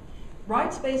country.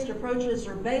 Rights-based approaches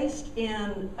are based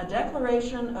in a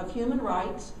Declaration of Human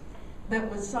Rights that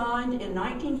was signed in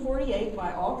 1948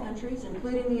 by all countries,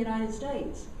 including the United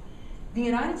States. The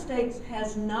United States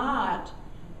has not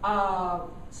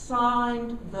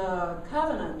signed the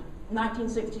covenant,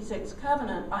 1966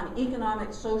 Covenant on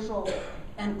Economic, Social,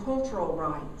 and Cultural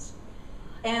Rights.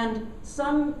 And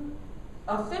some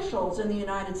officials in the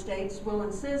United States will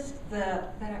insist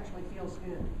that actually feels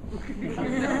good.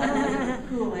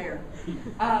 Cool air.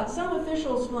 Some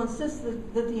officials will insist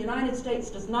that the United States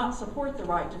does not support the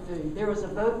right to food. There was a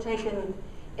vote taken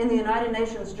in the United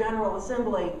Nations General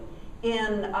Assembly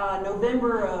in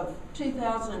November of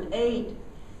 2008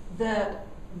 that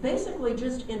basically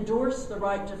just endorsed the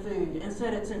right to food and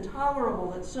said it's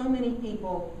intolerable that so many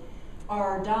people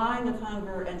are dying of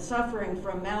hunger and suffering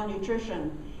from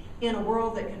malnutrition in a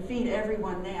world that can feed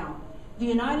everyone now. The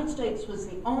United States was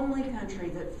the only country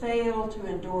that failed to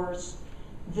endorse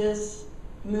this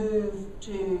move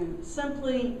to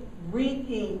simply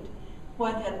repeat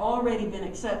what had already been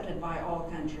accepted by all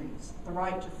countries, the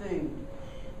right to food.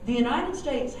 The United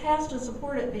States has to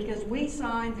support it because we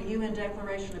signed the UN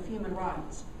Declaration of Human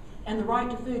Rights, and the right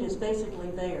to food is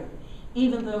basically there,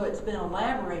 even though it's been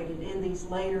elaborated in these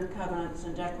later covenants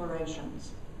and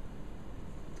declarations.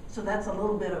 So that's a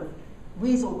little bit of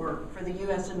weasel work for the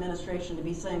U.S. administration to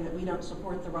be saying that we don't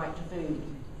support the right to food.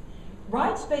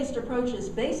 Rights-based approaches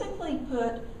basically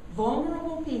put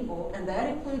vulnerable people, and that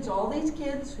includes all these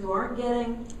kids who aren't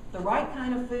getting the right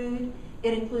kind of food.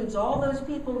 It includes all those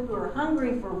people who are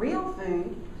hungry for real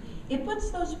food. It puts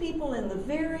those people in the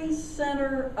very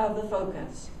center of the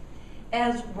focus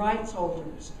as rights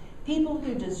holders, people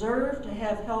who deserve to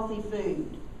have healthy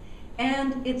food.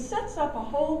 And it sets up a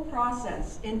whole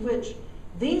process in which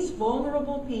these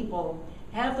vulnerable people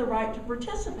have the right to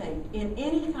participate in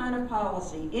any kind of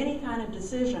policy, any kind of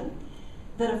decision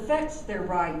that affects their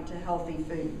right to healthy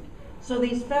food. So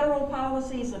these federal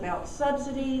policies about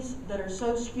subsidies that are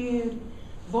so skewed,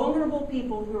 vulnerable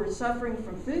people who are suffering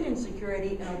from food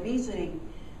insecurity and obesity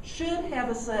should have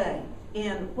a say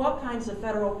in what kinds of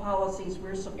federal policies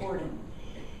we're supporting.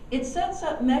 It sets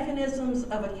up mechanisms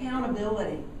of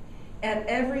accountability at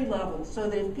every level so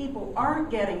that if people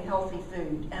aren't getting healthy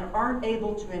food and aren't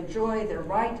able to enjoy their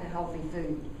right to healthy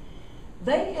food,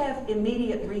 they have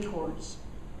immediate recourse.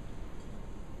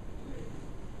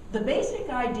 The basic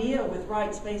idea with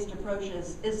rights-based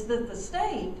approaches is that the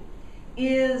state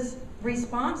is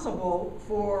responsible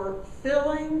for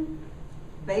filling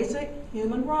basic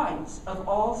human rights of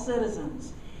all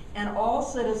citizens, and all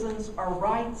citizens are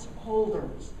rights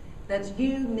holders. That's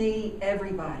you, me,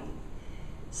 everybody.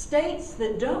 States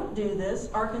that don't do this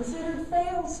are considered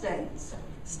failed states.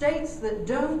 States that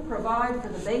don't provide for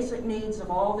the basic needs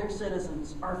of all their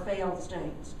citizens are failed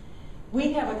states.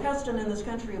 We have a custom in this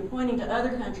country of pointing to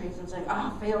other countries and saying,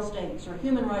 failed states or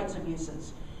human rights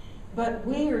abuses. But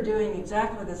we are doing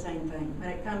exactly the same thing when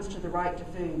it comes to the right to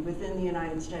food within the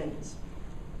United States.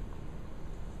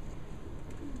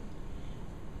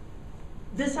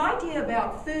 This idea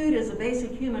about food as a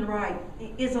basic human right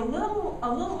is a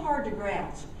little hard to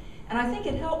grasp. And I think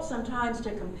it helps sometimes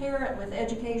to compare it with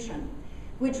education,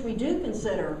 which we do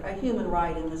consider a human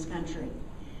right in this country.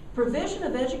 Provision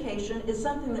of education is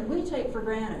something that we take for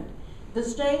granted. The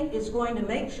state is going to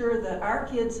make sure that our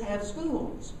kids have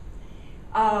schools.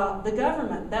 The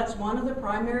government, that's one of the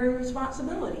primary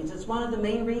responsibilities. It's one of the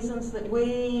main reasons that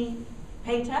we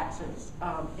pay taxes,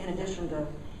 in addition to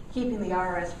keeping the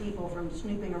IRS people from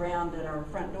snooping around at our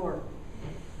front door.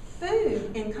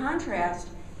 Food, in contrast,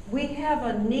 we have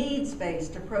a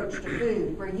needs-based approach to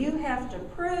food where you have to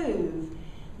prove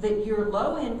that you're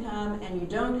low income and you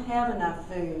don't have enough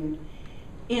food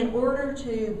in order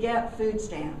to get food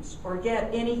stamps or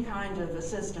get any kind of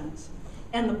assistance.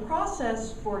 And the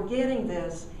process for getting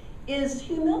this is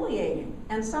humiliating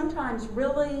and sometimes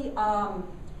really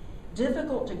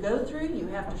difficult to go through. You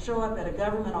have to show up at a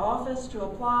government office to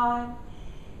apply.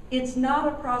 It's not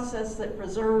a process that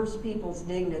preserves people's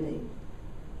dignity.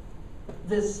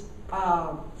 This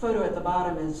photo at the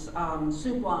bottom is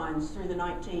soup lines through the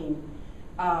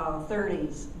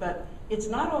 1930s, but it's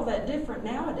not all that different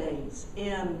nowadays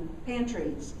in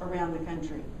pantries around the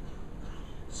country.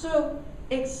 So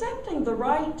accepting the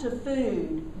right to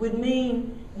food would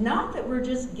mean not that we're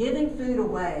just giving food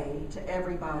away to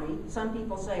everybody. Some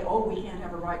people say, we can't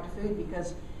have a right to food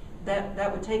because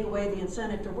that would take away the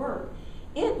incentive to work.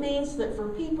 It means that for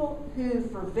people who,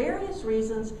 for various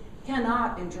reasons,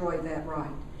 cannot enjoy that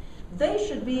right, they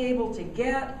should be able to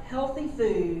get healthy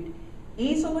food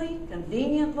easily,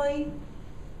 conveniently,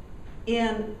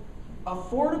 in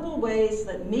affordable ways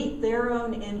that meet their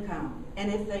own income.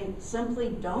 And if they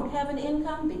simply don't have an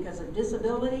income because of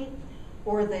disability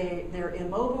or they're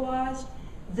immobilized,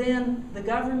 then the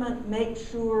government makes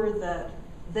sure that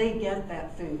they get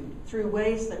that food through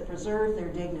ways that preserve their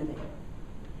dignity,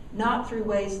 not through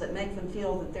ways that make them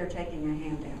feel that they're taking a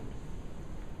handout.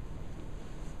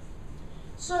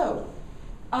 So,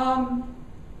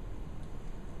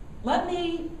 let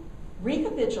me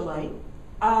recapitulate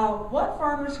what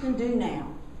farmers can do now.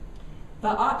 The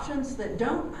options that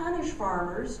don't punish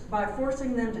farmers by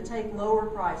forcing them to take lower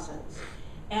prices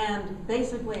and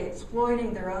basically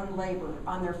exploiting their own labor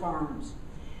on their farms.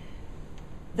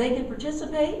 They can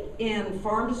participate in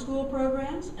farm-to-school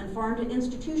programs and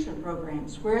farm-to-institution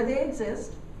programs where they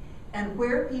exist and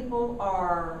where people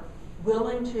are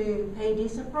willing to pay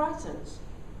decent prices.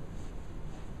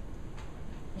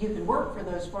 You can work for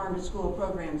those farm-to-school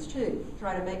programs too.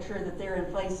 Try to make sure that they're in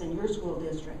place in your school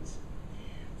districts.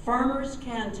 Farmers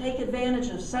can take advantage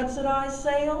of subsidized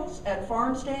sales at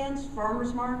farm stands,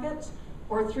 farmers markets,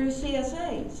 or through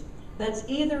CSAs. That's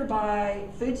either by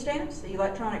food stamps, the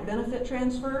electronic benefit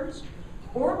transfers,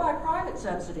 or by private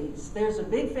subsidies. There's a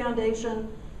big foundation,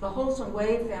 the Wholesome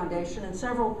Wave Foundation, and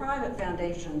several private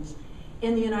foundations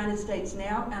in the United States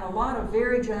now, and a lot of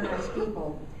very generous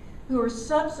people who are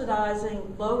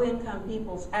subsidizing low-income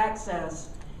people's access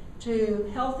to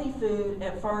healthy food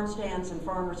at farm stands and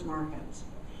farmers markets.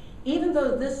 Even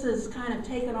though this is kind of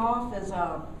taken off as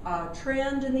a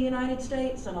trend in the United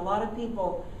States, and a lot of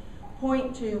people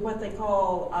point to what they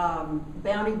call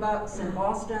bounty bucks in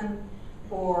Boston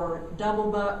or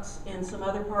double bucks in some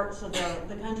other parts of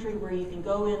the country where you can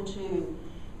go into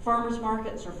farmers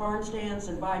markets or farm stands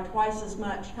and buy twice as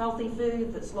much healthy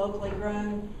food that's locally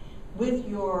grown with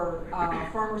your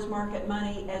farmers market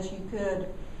money as you could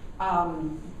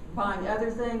buying other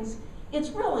things. It's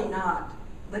really not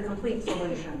the complete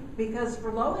solution, because for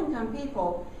low-income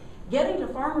people, getting to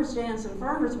farmer stands and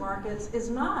farmers markets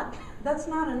that's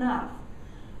not enough.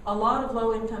 A lot of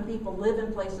low-income people live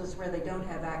in places where they don't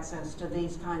have access to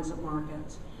these kinds of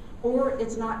markets, or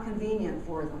it's not convenient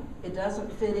for them. It doesn't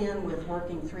fit in with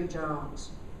working 3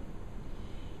 jobs.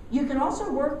 You can also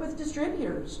work with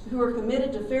distributors who are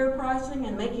committed to fair pricing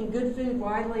and making good food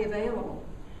widely available.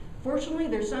 Fortunately,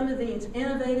 there's some of these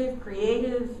innovative,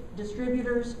 creative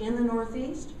distributors in the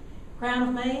Northeast. Crown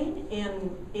of Maine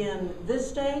in this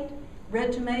state,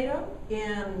 Red Tomato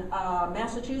in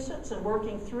Massachusetts, and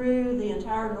working through the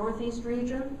entire Northeast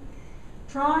region,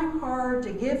 trying hard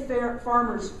to give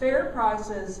farmers fair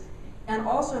prices and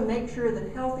also make sure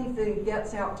that healthy food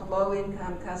gets out to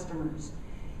low-income customers,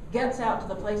 gets out to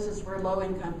the places where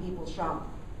low-income people shop.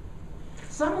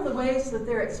 Some of the ways that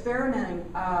they're experimenting,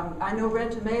 I know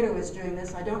Red Tomato is doing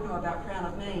this, I don't know about Crown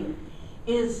of Maine,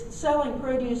 is selling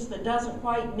produce that doesn't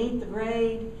quite meet the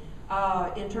grade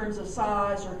in terms of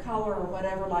size or color or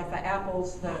whatever, like the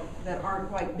apples that aren't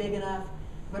quite big enough,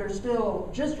 but are still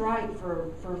just right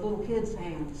for little kids'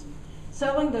 hands.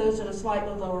 Selling those at a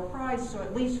slightly lower price so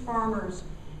at least farmers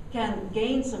can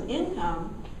gain some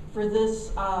income for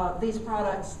these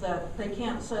products that they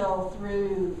can't sell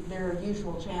through their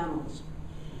usual channels.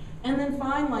 And then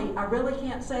finally, I really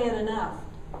can't say it enough,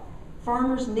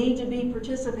 farmers need to be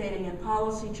participating in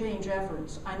policy change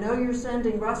efforts. I know you're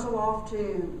sending Russell off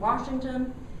to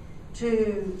Washington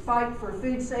to fight for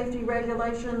food safety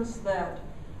regulations that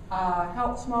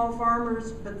help small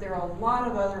farmers, but there are a lot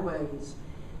of other ways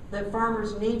that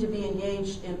farmers need to be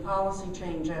engaged in policy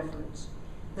change efforts.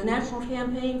 The National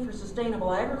Campaign for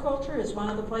Sustainable Agriculture is one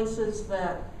of the places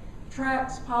that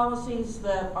tracks policies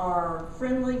that are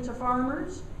friendly to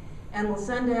farmers and will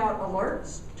send out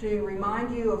alerts to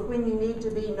remind you of when you need to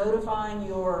be notifying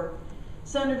your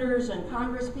senators and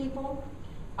congresspeople.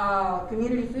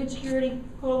 Community Food Security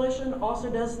Coalition also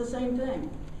does the same thing.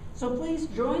 So please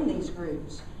join these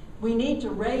groups. We need to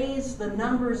raise the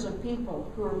numbers of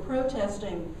people who are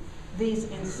protesting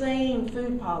these insane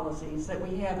food policies that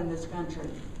we have in this country.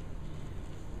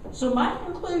 So my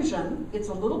conclusion, it's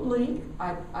a little bleak.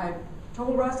 I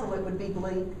told Russell it would be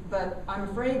bleak, but I'm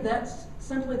afraid that's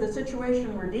simply the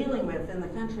situation we're dealing with in the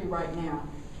country right now.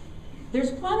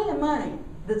 There's plenty of money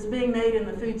that's being made in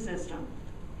the food system.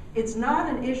 It's not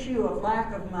an issue of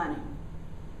lack of money.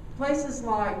 Places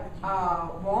like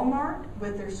Walmart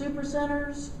with their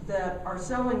supercenters that are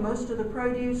selling most of the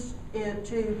produce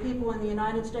to people in the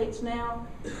United States now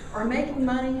are making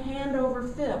money hand over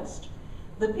fist.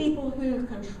 The people who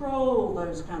control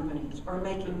those companies are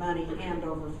making money hand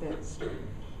over fist.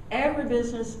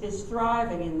 Agribusiness is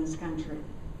thriving in this country.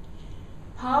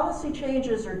 Policy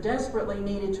changes are desperately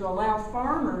needed to allow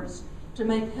farmers to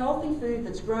make healthy food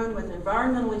that's grown with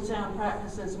environmentally sound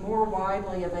practices more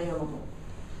widely available.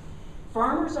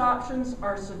 Farmers' options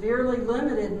are severely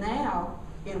limited now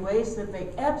in ways that they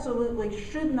absolutely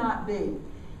should not be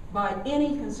by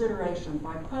any consideration,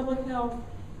 by public health,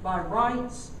 by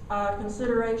rights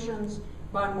considerations,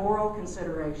 by moral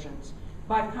considerations,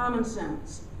 by common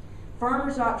sense.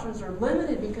 Farmers' options are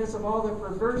limited because of all the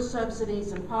perverse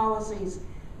subsidies and policies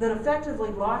that effectively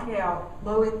lock out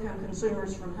low-income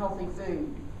consumers from healthy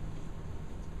food.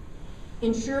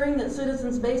 Ensuring that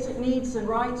citizens' basic needs and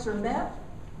rights are met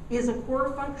is a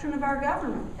core function of our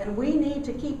government, and we need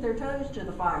to keep their toes to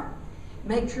the fire,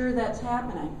 make sure that's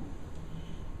happening.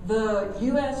 The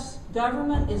U.S.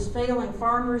 government is failing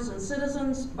farmers and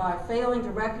citizens by failing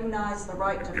to recognize the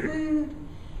right to food,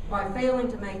 by failing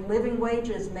to make living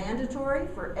wages mandatory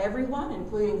for everyone,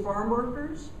 including farm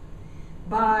workers,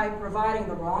 by providing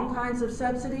the wrong kinds of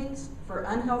subsidies for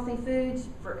unhealthy foods,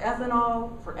 for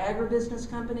ethanol, for agribusiness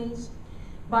companies,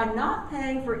 by not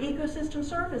paying for ecosystem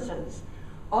services.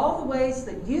 All the ways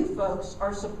that you folks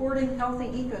are supporting healthy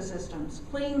ecosystems,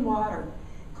 clean water,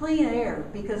 clean air,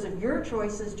 because of your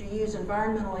choices to use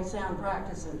environmentally sound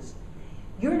practices.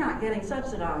 You're not getting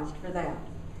subsidized for that,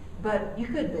 but you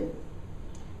could be.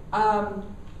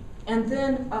 And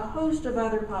then a host of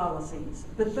other policies,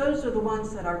 but those are the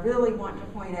ones that I really want to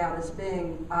point out as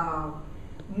being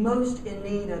most in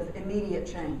need of immediate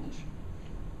change.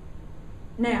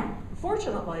 Now,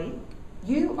 fortunately,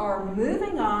 you are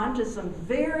moving on to some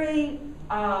very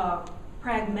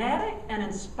pragmatic and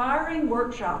inspiring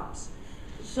workshops.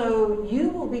 So you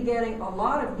will be getting a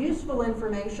lot of useful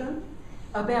information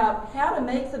about how to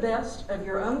make the best of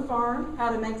your own farm, how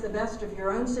to make the best of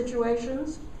your own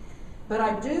situations. But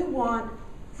I do want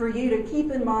for you to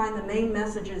keep in mind the main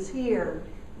messages here,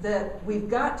 that we've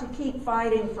got to keep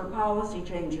fighting for policy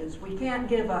changes. We can't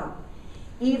give up,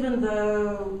 even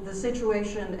though the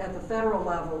situation at the federal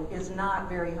level is not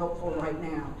very hopeful right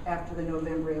now after the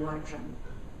November election.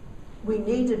 We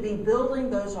need to be building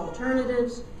those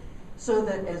alternatives so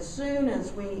that as soon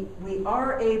as we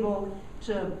are able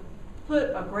to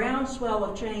put a groundswell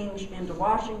of change into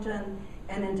Washington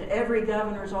and into every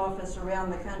governor's office around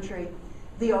the country,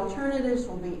 the alternatives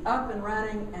will be up and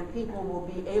running and people will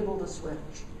be able to switch.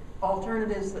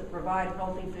 Alternatives that provide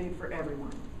healthy food for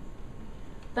everyone.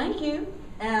 Thank you,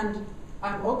 and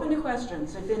I'm open to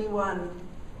questions if anyone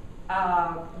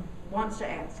wants to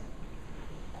ask.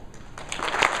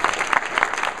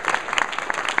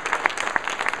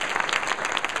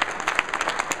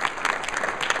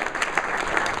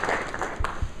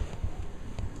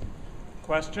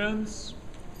 Questions?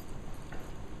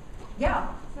 Yeah.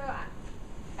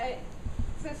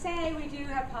 So say we do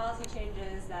have policy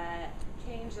changes that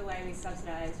change the way we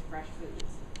subsidize fresh foods,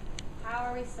 how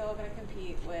are we still going to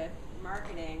compete with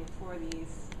marketing for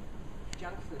these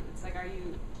junk foods? Like,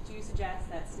 do you suggest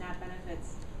that SNAP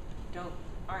benefits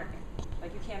aren't,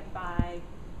 like, you can't buy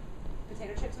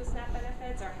potato chips with SNAP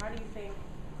benefits, or how do you think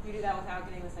you do that without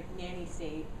getting this, like, nanny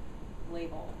state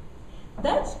label?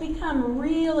 That's become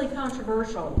really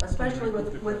controversial, especially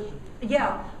with the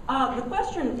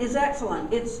question is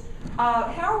excellent. It's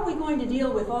how are we going to deal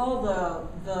with all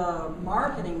the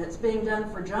marketing that's being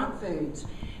done for junk foods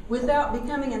without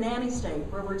becoming a nanny state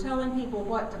where we're telling people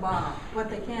what to buy, what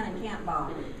they can and can't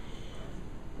buy.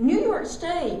 New York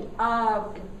State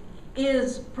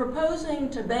is proposing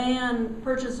to ban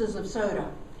purchases of soda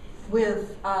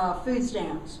with food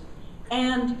stamps.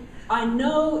 And I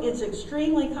know it's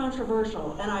extremely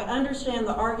controversial, and I understand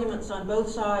the arguments on both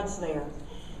sides there.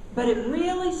 But it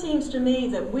really seems to me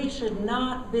that we should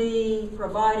not be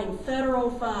providing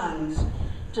federal funds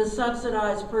to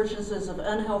subsidize purchases of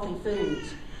unhealthy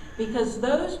foods, because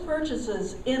those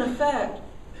purchases, in effect,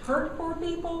 hurt poor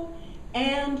people,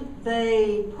 and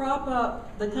they prop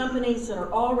up the companies that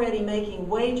are already making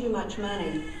way too much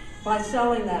money by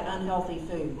selling that unhealthy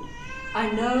food. I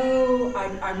know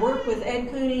I work with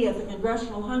Ed Cooney at the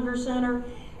Congressional Hunger Center,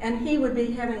 and he would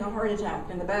be having a heart attack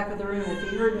in the back of the room if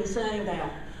he heard me saying that.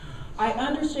 I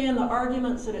understand the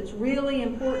arguments that it's really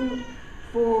important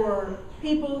for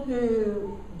people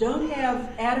who don't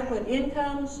have adequate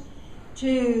incomes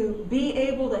to be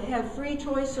able to have free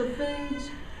choice of foods,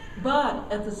 but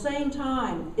at the same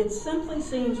time, it simply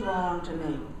seems wrong to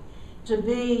me to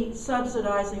be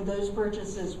subsidizing those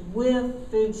purchases with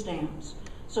food stamps.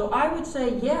 So I would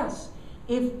say yes,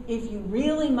 if you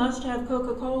really must have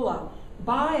Coca-Cola,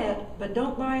 buy it, but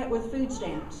don't buy it with food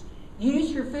stamps.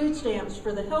 Use your food stamps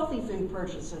for the healthy food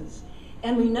purchases.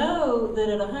 And we know that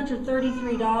at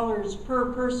 $133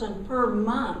 per person per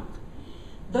month,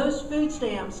 those food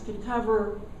stamps could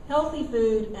cover healthy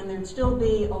food, and there'd still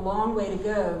be a long way to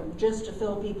go just to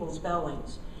fill people's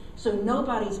bellies. So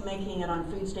nobody's making it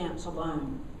on food stamps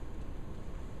alone.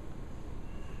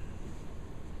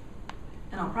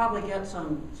 And I'll probably get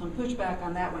some pushback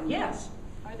on that one. Yes?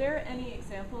 Are there any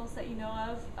examples that you know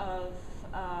of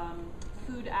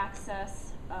food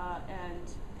access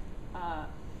and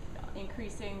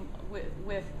increasing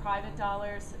with private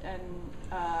dollars, and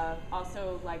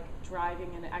also like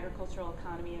driving an agricultural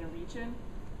economy in a region?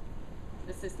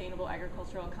 The sustainable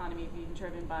agricultural economy being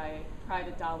driven by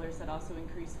private dollars that also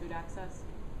increase food access?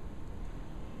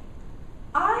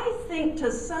 I think to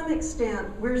some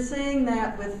extent we're seeing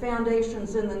that with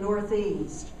foundations in the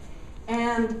Northeast.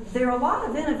 And there are a lot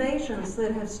of innovations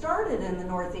that have started in the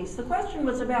Northeast. The question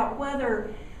was about whether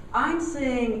I'm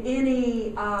seeing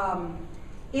any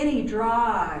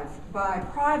drive by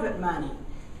private money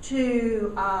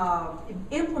to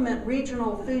implement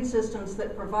regional food systems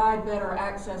that provide better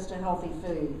access to healthy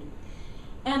food.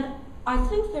 And I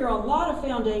think there are a lot of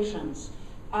foundations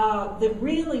that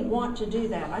really want to do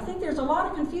that. I think there's a lot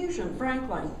of confusion,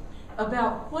 frankly,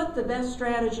 about what the best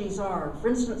strategies are. For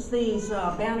instance, these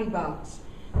bounty bucks,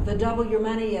 the double your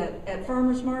money at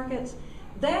farmers markets,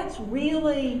 that's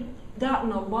really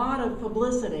gotten a lot of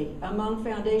publicity among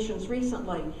foundations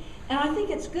recently. And I think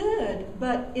it's good,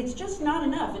 but it's just not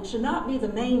enough. It should not be the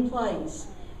main place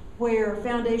where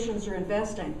foundations are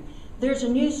investing. There's a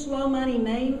new Slow Money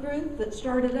Maine group that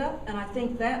started up, and I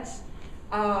think that's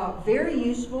very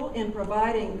useful in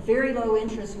providing very low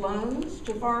interest loans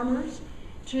to farmers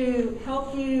to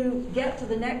help you get to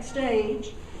the next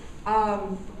stage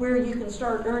where you can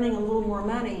start earning a little more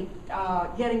money,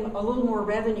 getting a little more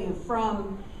revenue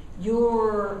from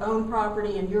your own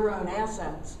property and your own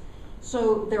assets.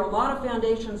 So there are a lot of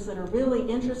foundations that are really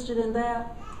interested in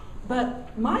that.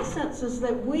 But my sense is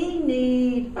that we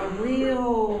need a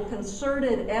real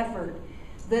concerted effort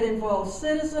that involves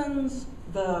citizens,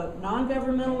 the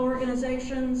non-governmental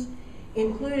organizations,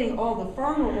 including all the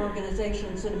farmer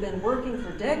organizations that have been working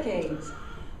for decades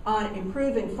on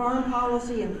improving farm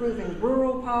policy, improving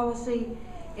rural policy,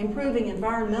 improving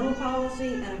environmental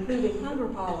policy, and improving hunger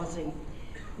policy.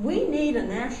 We need a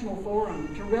national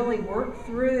forum to really work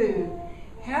through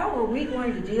how are we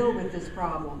going to deal with this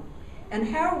problem, and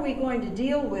how are we going to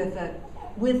deal with it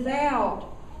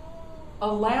without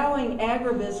allowing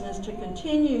agribusiness to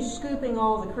continue scooping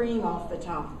all the cream off the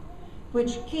top,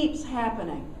 which keeps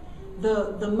happening.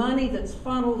 The money that's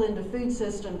funneled into food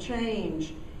system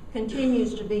change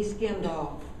continues to be skimmed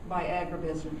off by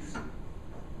agribusiness.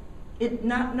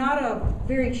 Not a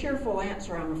very cheerful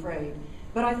answer, I'm afraid.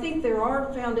 But I think there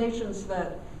are foundations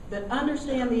that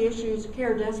understand the issues,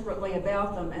 care desperately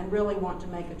about them, and really want to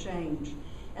make a change.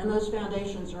 And those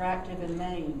foundations are active in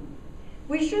Maine.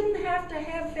 We shouldn't have to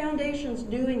have foundations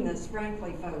doing this,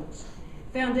 frankly, folks.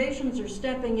 Foundations are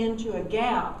stepping into a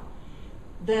gap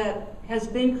that has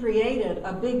been created,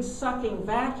 a big sucking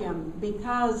vacuum,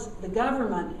 because the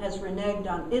government has reneged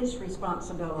on its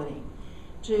responsibility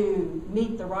to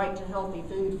meet the right to healthy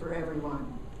food for everyone.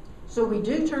 So we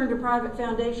do turn to private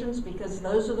foundations because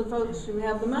those are the folks who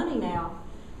have the money now,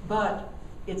 but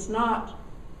it's not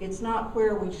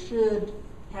where we should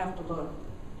have to look.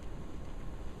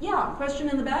 Yeah, question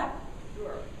in the back?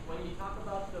 Sure. When you talk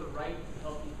about the right to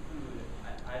healthy food,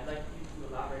 I'd like you to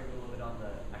elaborate a little bit on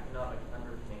the economic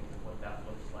underpinnings of what that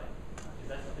looks like. Is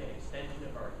that something, an extension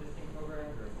of our existing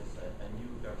programs, or is this a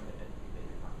new government entity that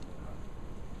you're talking about?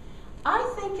 I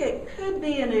think it could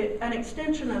be an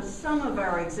extension of some of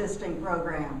our existing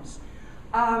programs.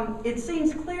 It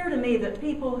seems clear to me that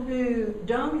people who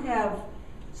don't have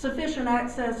sufficient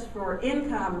access for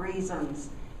income reasons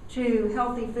to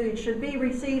healthy food should be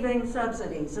receiving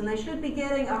subsidies, and they should be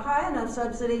getting a high enough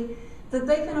subsidy that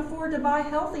they can afford to buy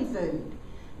healthy food,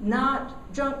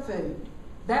 not junk food.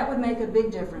 That would make a big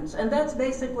difference, and that's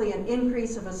basically an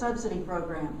increase of a subsidy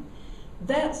program.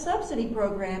 That subsidy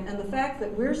program and the fact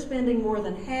that we're spending more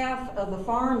than half of the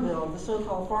farm bill, the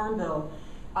so-called farm bill,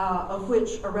 of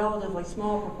which a relatively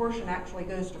small proportion actually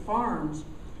goes to farms,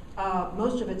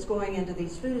 most of it's going into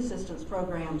these food assistance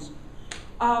programs.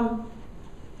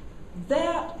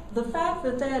 The fact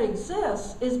that that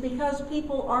exists is because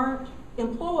people aren't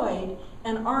employed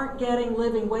and aren't getting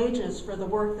living wages for the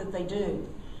work that they do.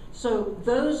 So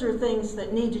those are things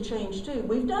that need to change too.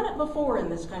 We've done it before in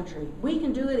this country. We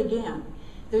can do it again.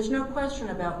 There's no question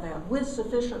about that, with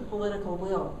sufficient political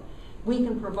will. We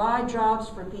can provide jobs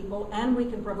for people, and we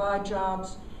can provide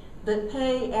jobs that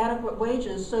pay adequate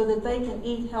wages so that they can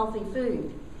eat healthy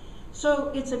food.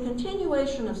 So it's a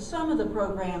continuation of some of the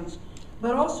programs,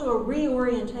 but also a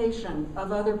reorientation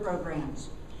of other programs.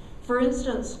 For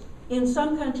instance, in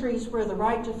some countries where the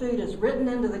right to food is written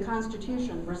into the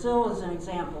Constitution, Brazil is an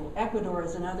example, Ecuador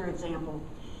is another example,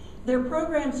 there are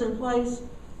programs in place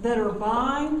that are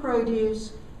buying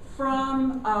produce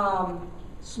from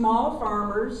small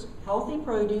farmers, healthy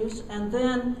produce, and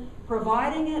then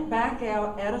providing it back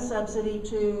out at a subsidy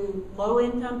to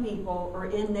low-income people or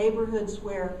in neighborhoods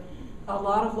where a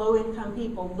lot of low-income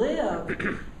people live,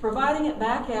 providing it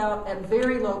back out at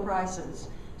very low prices.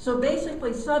 So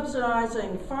basically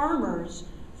subsidizing farmers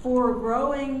for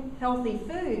growing healthy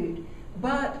food,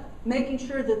 but making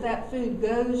sure that that food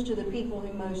goes to the people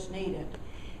who most need it.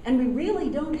 And we really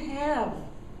don't have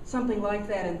something like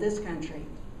that in this country.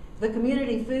 The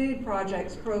Community Food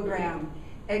Projects program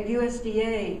at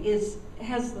USDA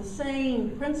has the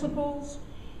same principles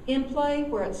in play,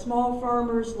 where it's small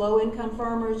farmers, low-income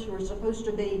farmers who are supposed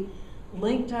to be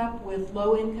linked up with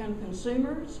low-income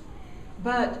consumers,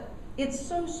 but it's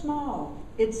so small.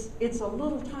 It's a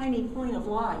little tiny point of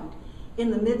light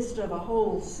in the midst of a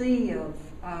whole sea of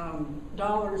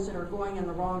dollars that are going in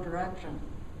the wrong direction.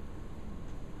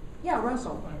 Yeah,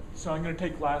 Russell. So I'm going to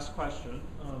take last question.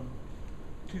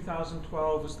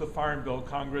 2012 is the Farm Bill.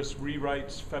 Congress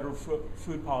rewrites federal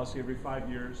food policy every 5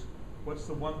 years. What's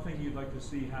the one thing you'd like to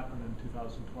see happen in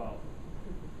 2012?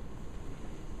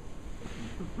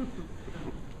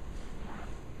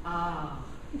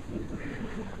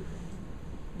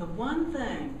 The one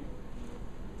thing.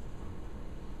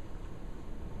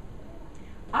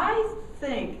 I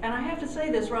think, and I have to say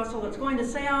this, Russell, it's going to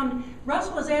sound,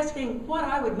 Russell is asking what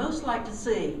I would most like to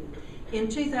see in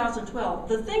 2012.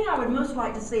 The thing I would most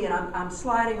like to see, and I'm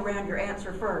sliding around your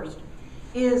answer first,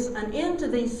 is an end to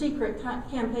these secret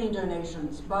campaign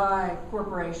donations by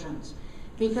corporations.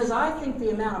 Because I think the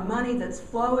amount of money that's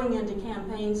flowing into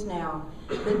campaigns now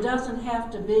that doesn't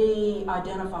have to be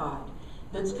identified,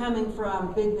 that's coming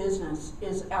from big business,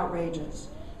 is outrageous.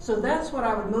 So that's what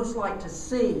I would most like to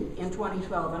see in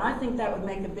 2012, and I think that would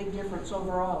make a big difference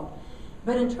overall.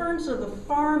 But in terms of the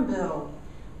Farm Bill,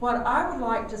 what I would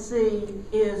like to see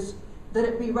is that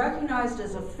it be recognized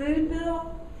as a food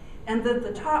bill, and that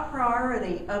the top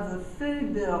priority of the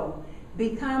food bill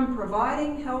become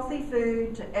providing healthy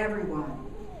food to everyone,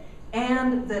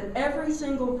 and that every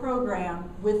single program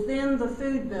within the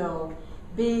food bill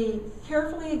be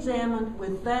carefully examined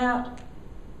with that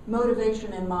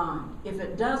motivation in mind. If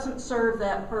it doesn't serve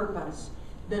that purpose,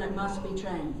 then it must be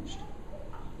changed.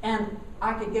 And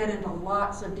I could get into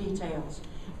lots of details.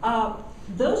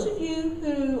 Those of you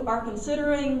who are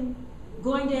considering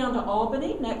going down to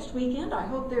Albany next weekend, I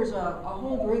hope there's a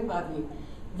whole group of you.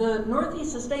 The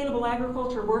Northeast Sustainable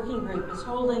Agriculture Working Group is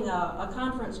holding a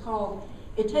conference called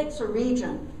It Takes a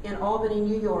Region in Albany,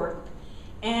 New York,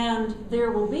 and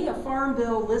there will be a Farm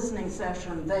Bill listening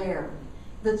session there.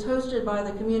 that's hosted by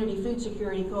the Community Food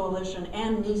Security Coalition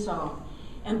and NESAW.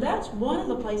 And that's one of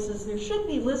the places, there should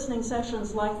be listening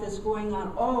sessions like this going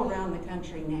on all around the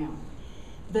country now,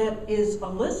 that is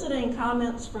eliciting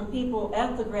comments from people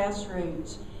at the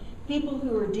grassroots, people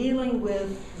who are dealing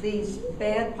with these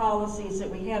bad policies that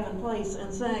we have in place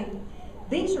and saying,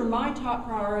 these are my top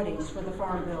priorities for the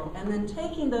Farm Bill, and then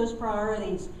taking those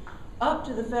priorities up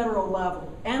to the federal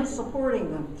level and supporting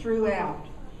them throughout.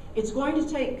 It's going to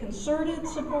take concerted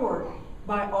support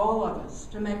by all of us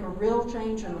to make a real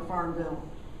change in the Farm Bill.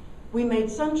 We made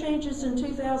some changes in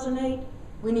 2008.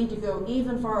 We need to go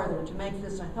even farther to make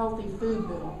this a healthy food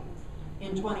bill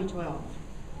in 2012.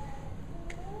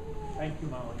 Thank you,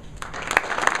 Molly.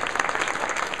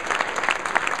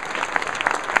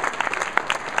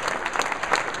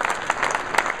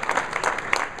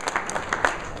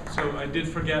 So I did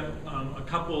forget a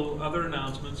couple other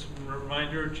announcements.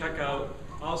 Reminder, check out.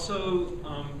 Also,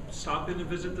 stop in and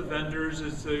visit the vendors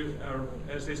as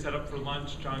they set up for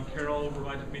lunch. John Carroll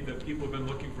reminded me that people have been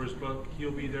looking for his book.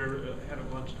 He'll be there ahead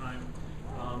of lunchtime.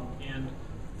 And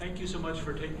thank you so much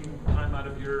for taking time out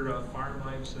of your farm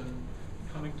lives and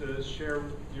coming to share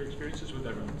your experiences with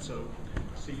everyone. So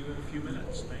see you in a few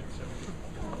minutes. Thanks, everyone.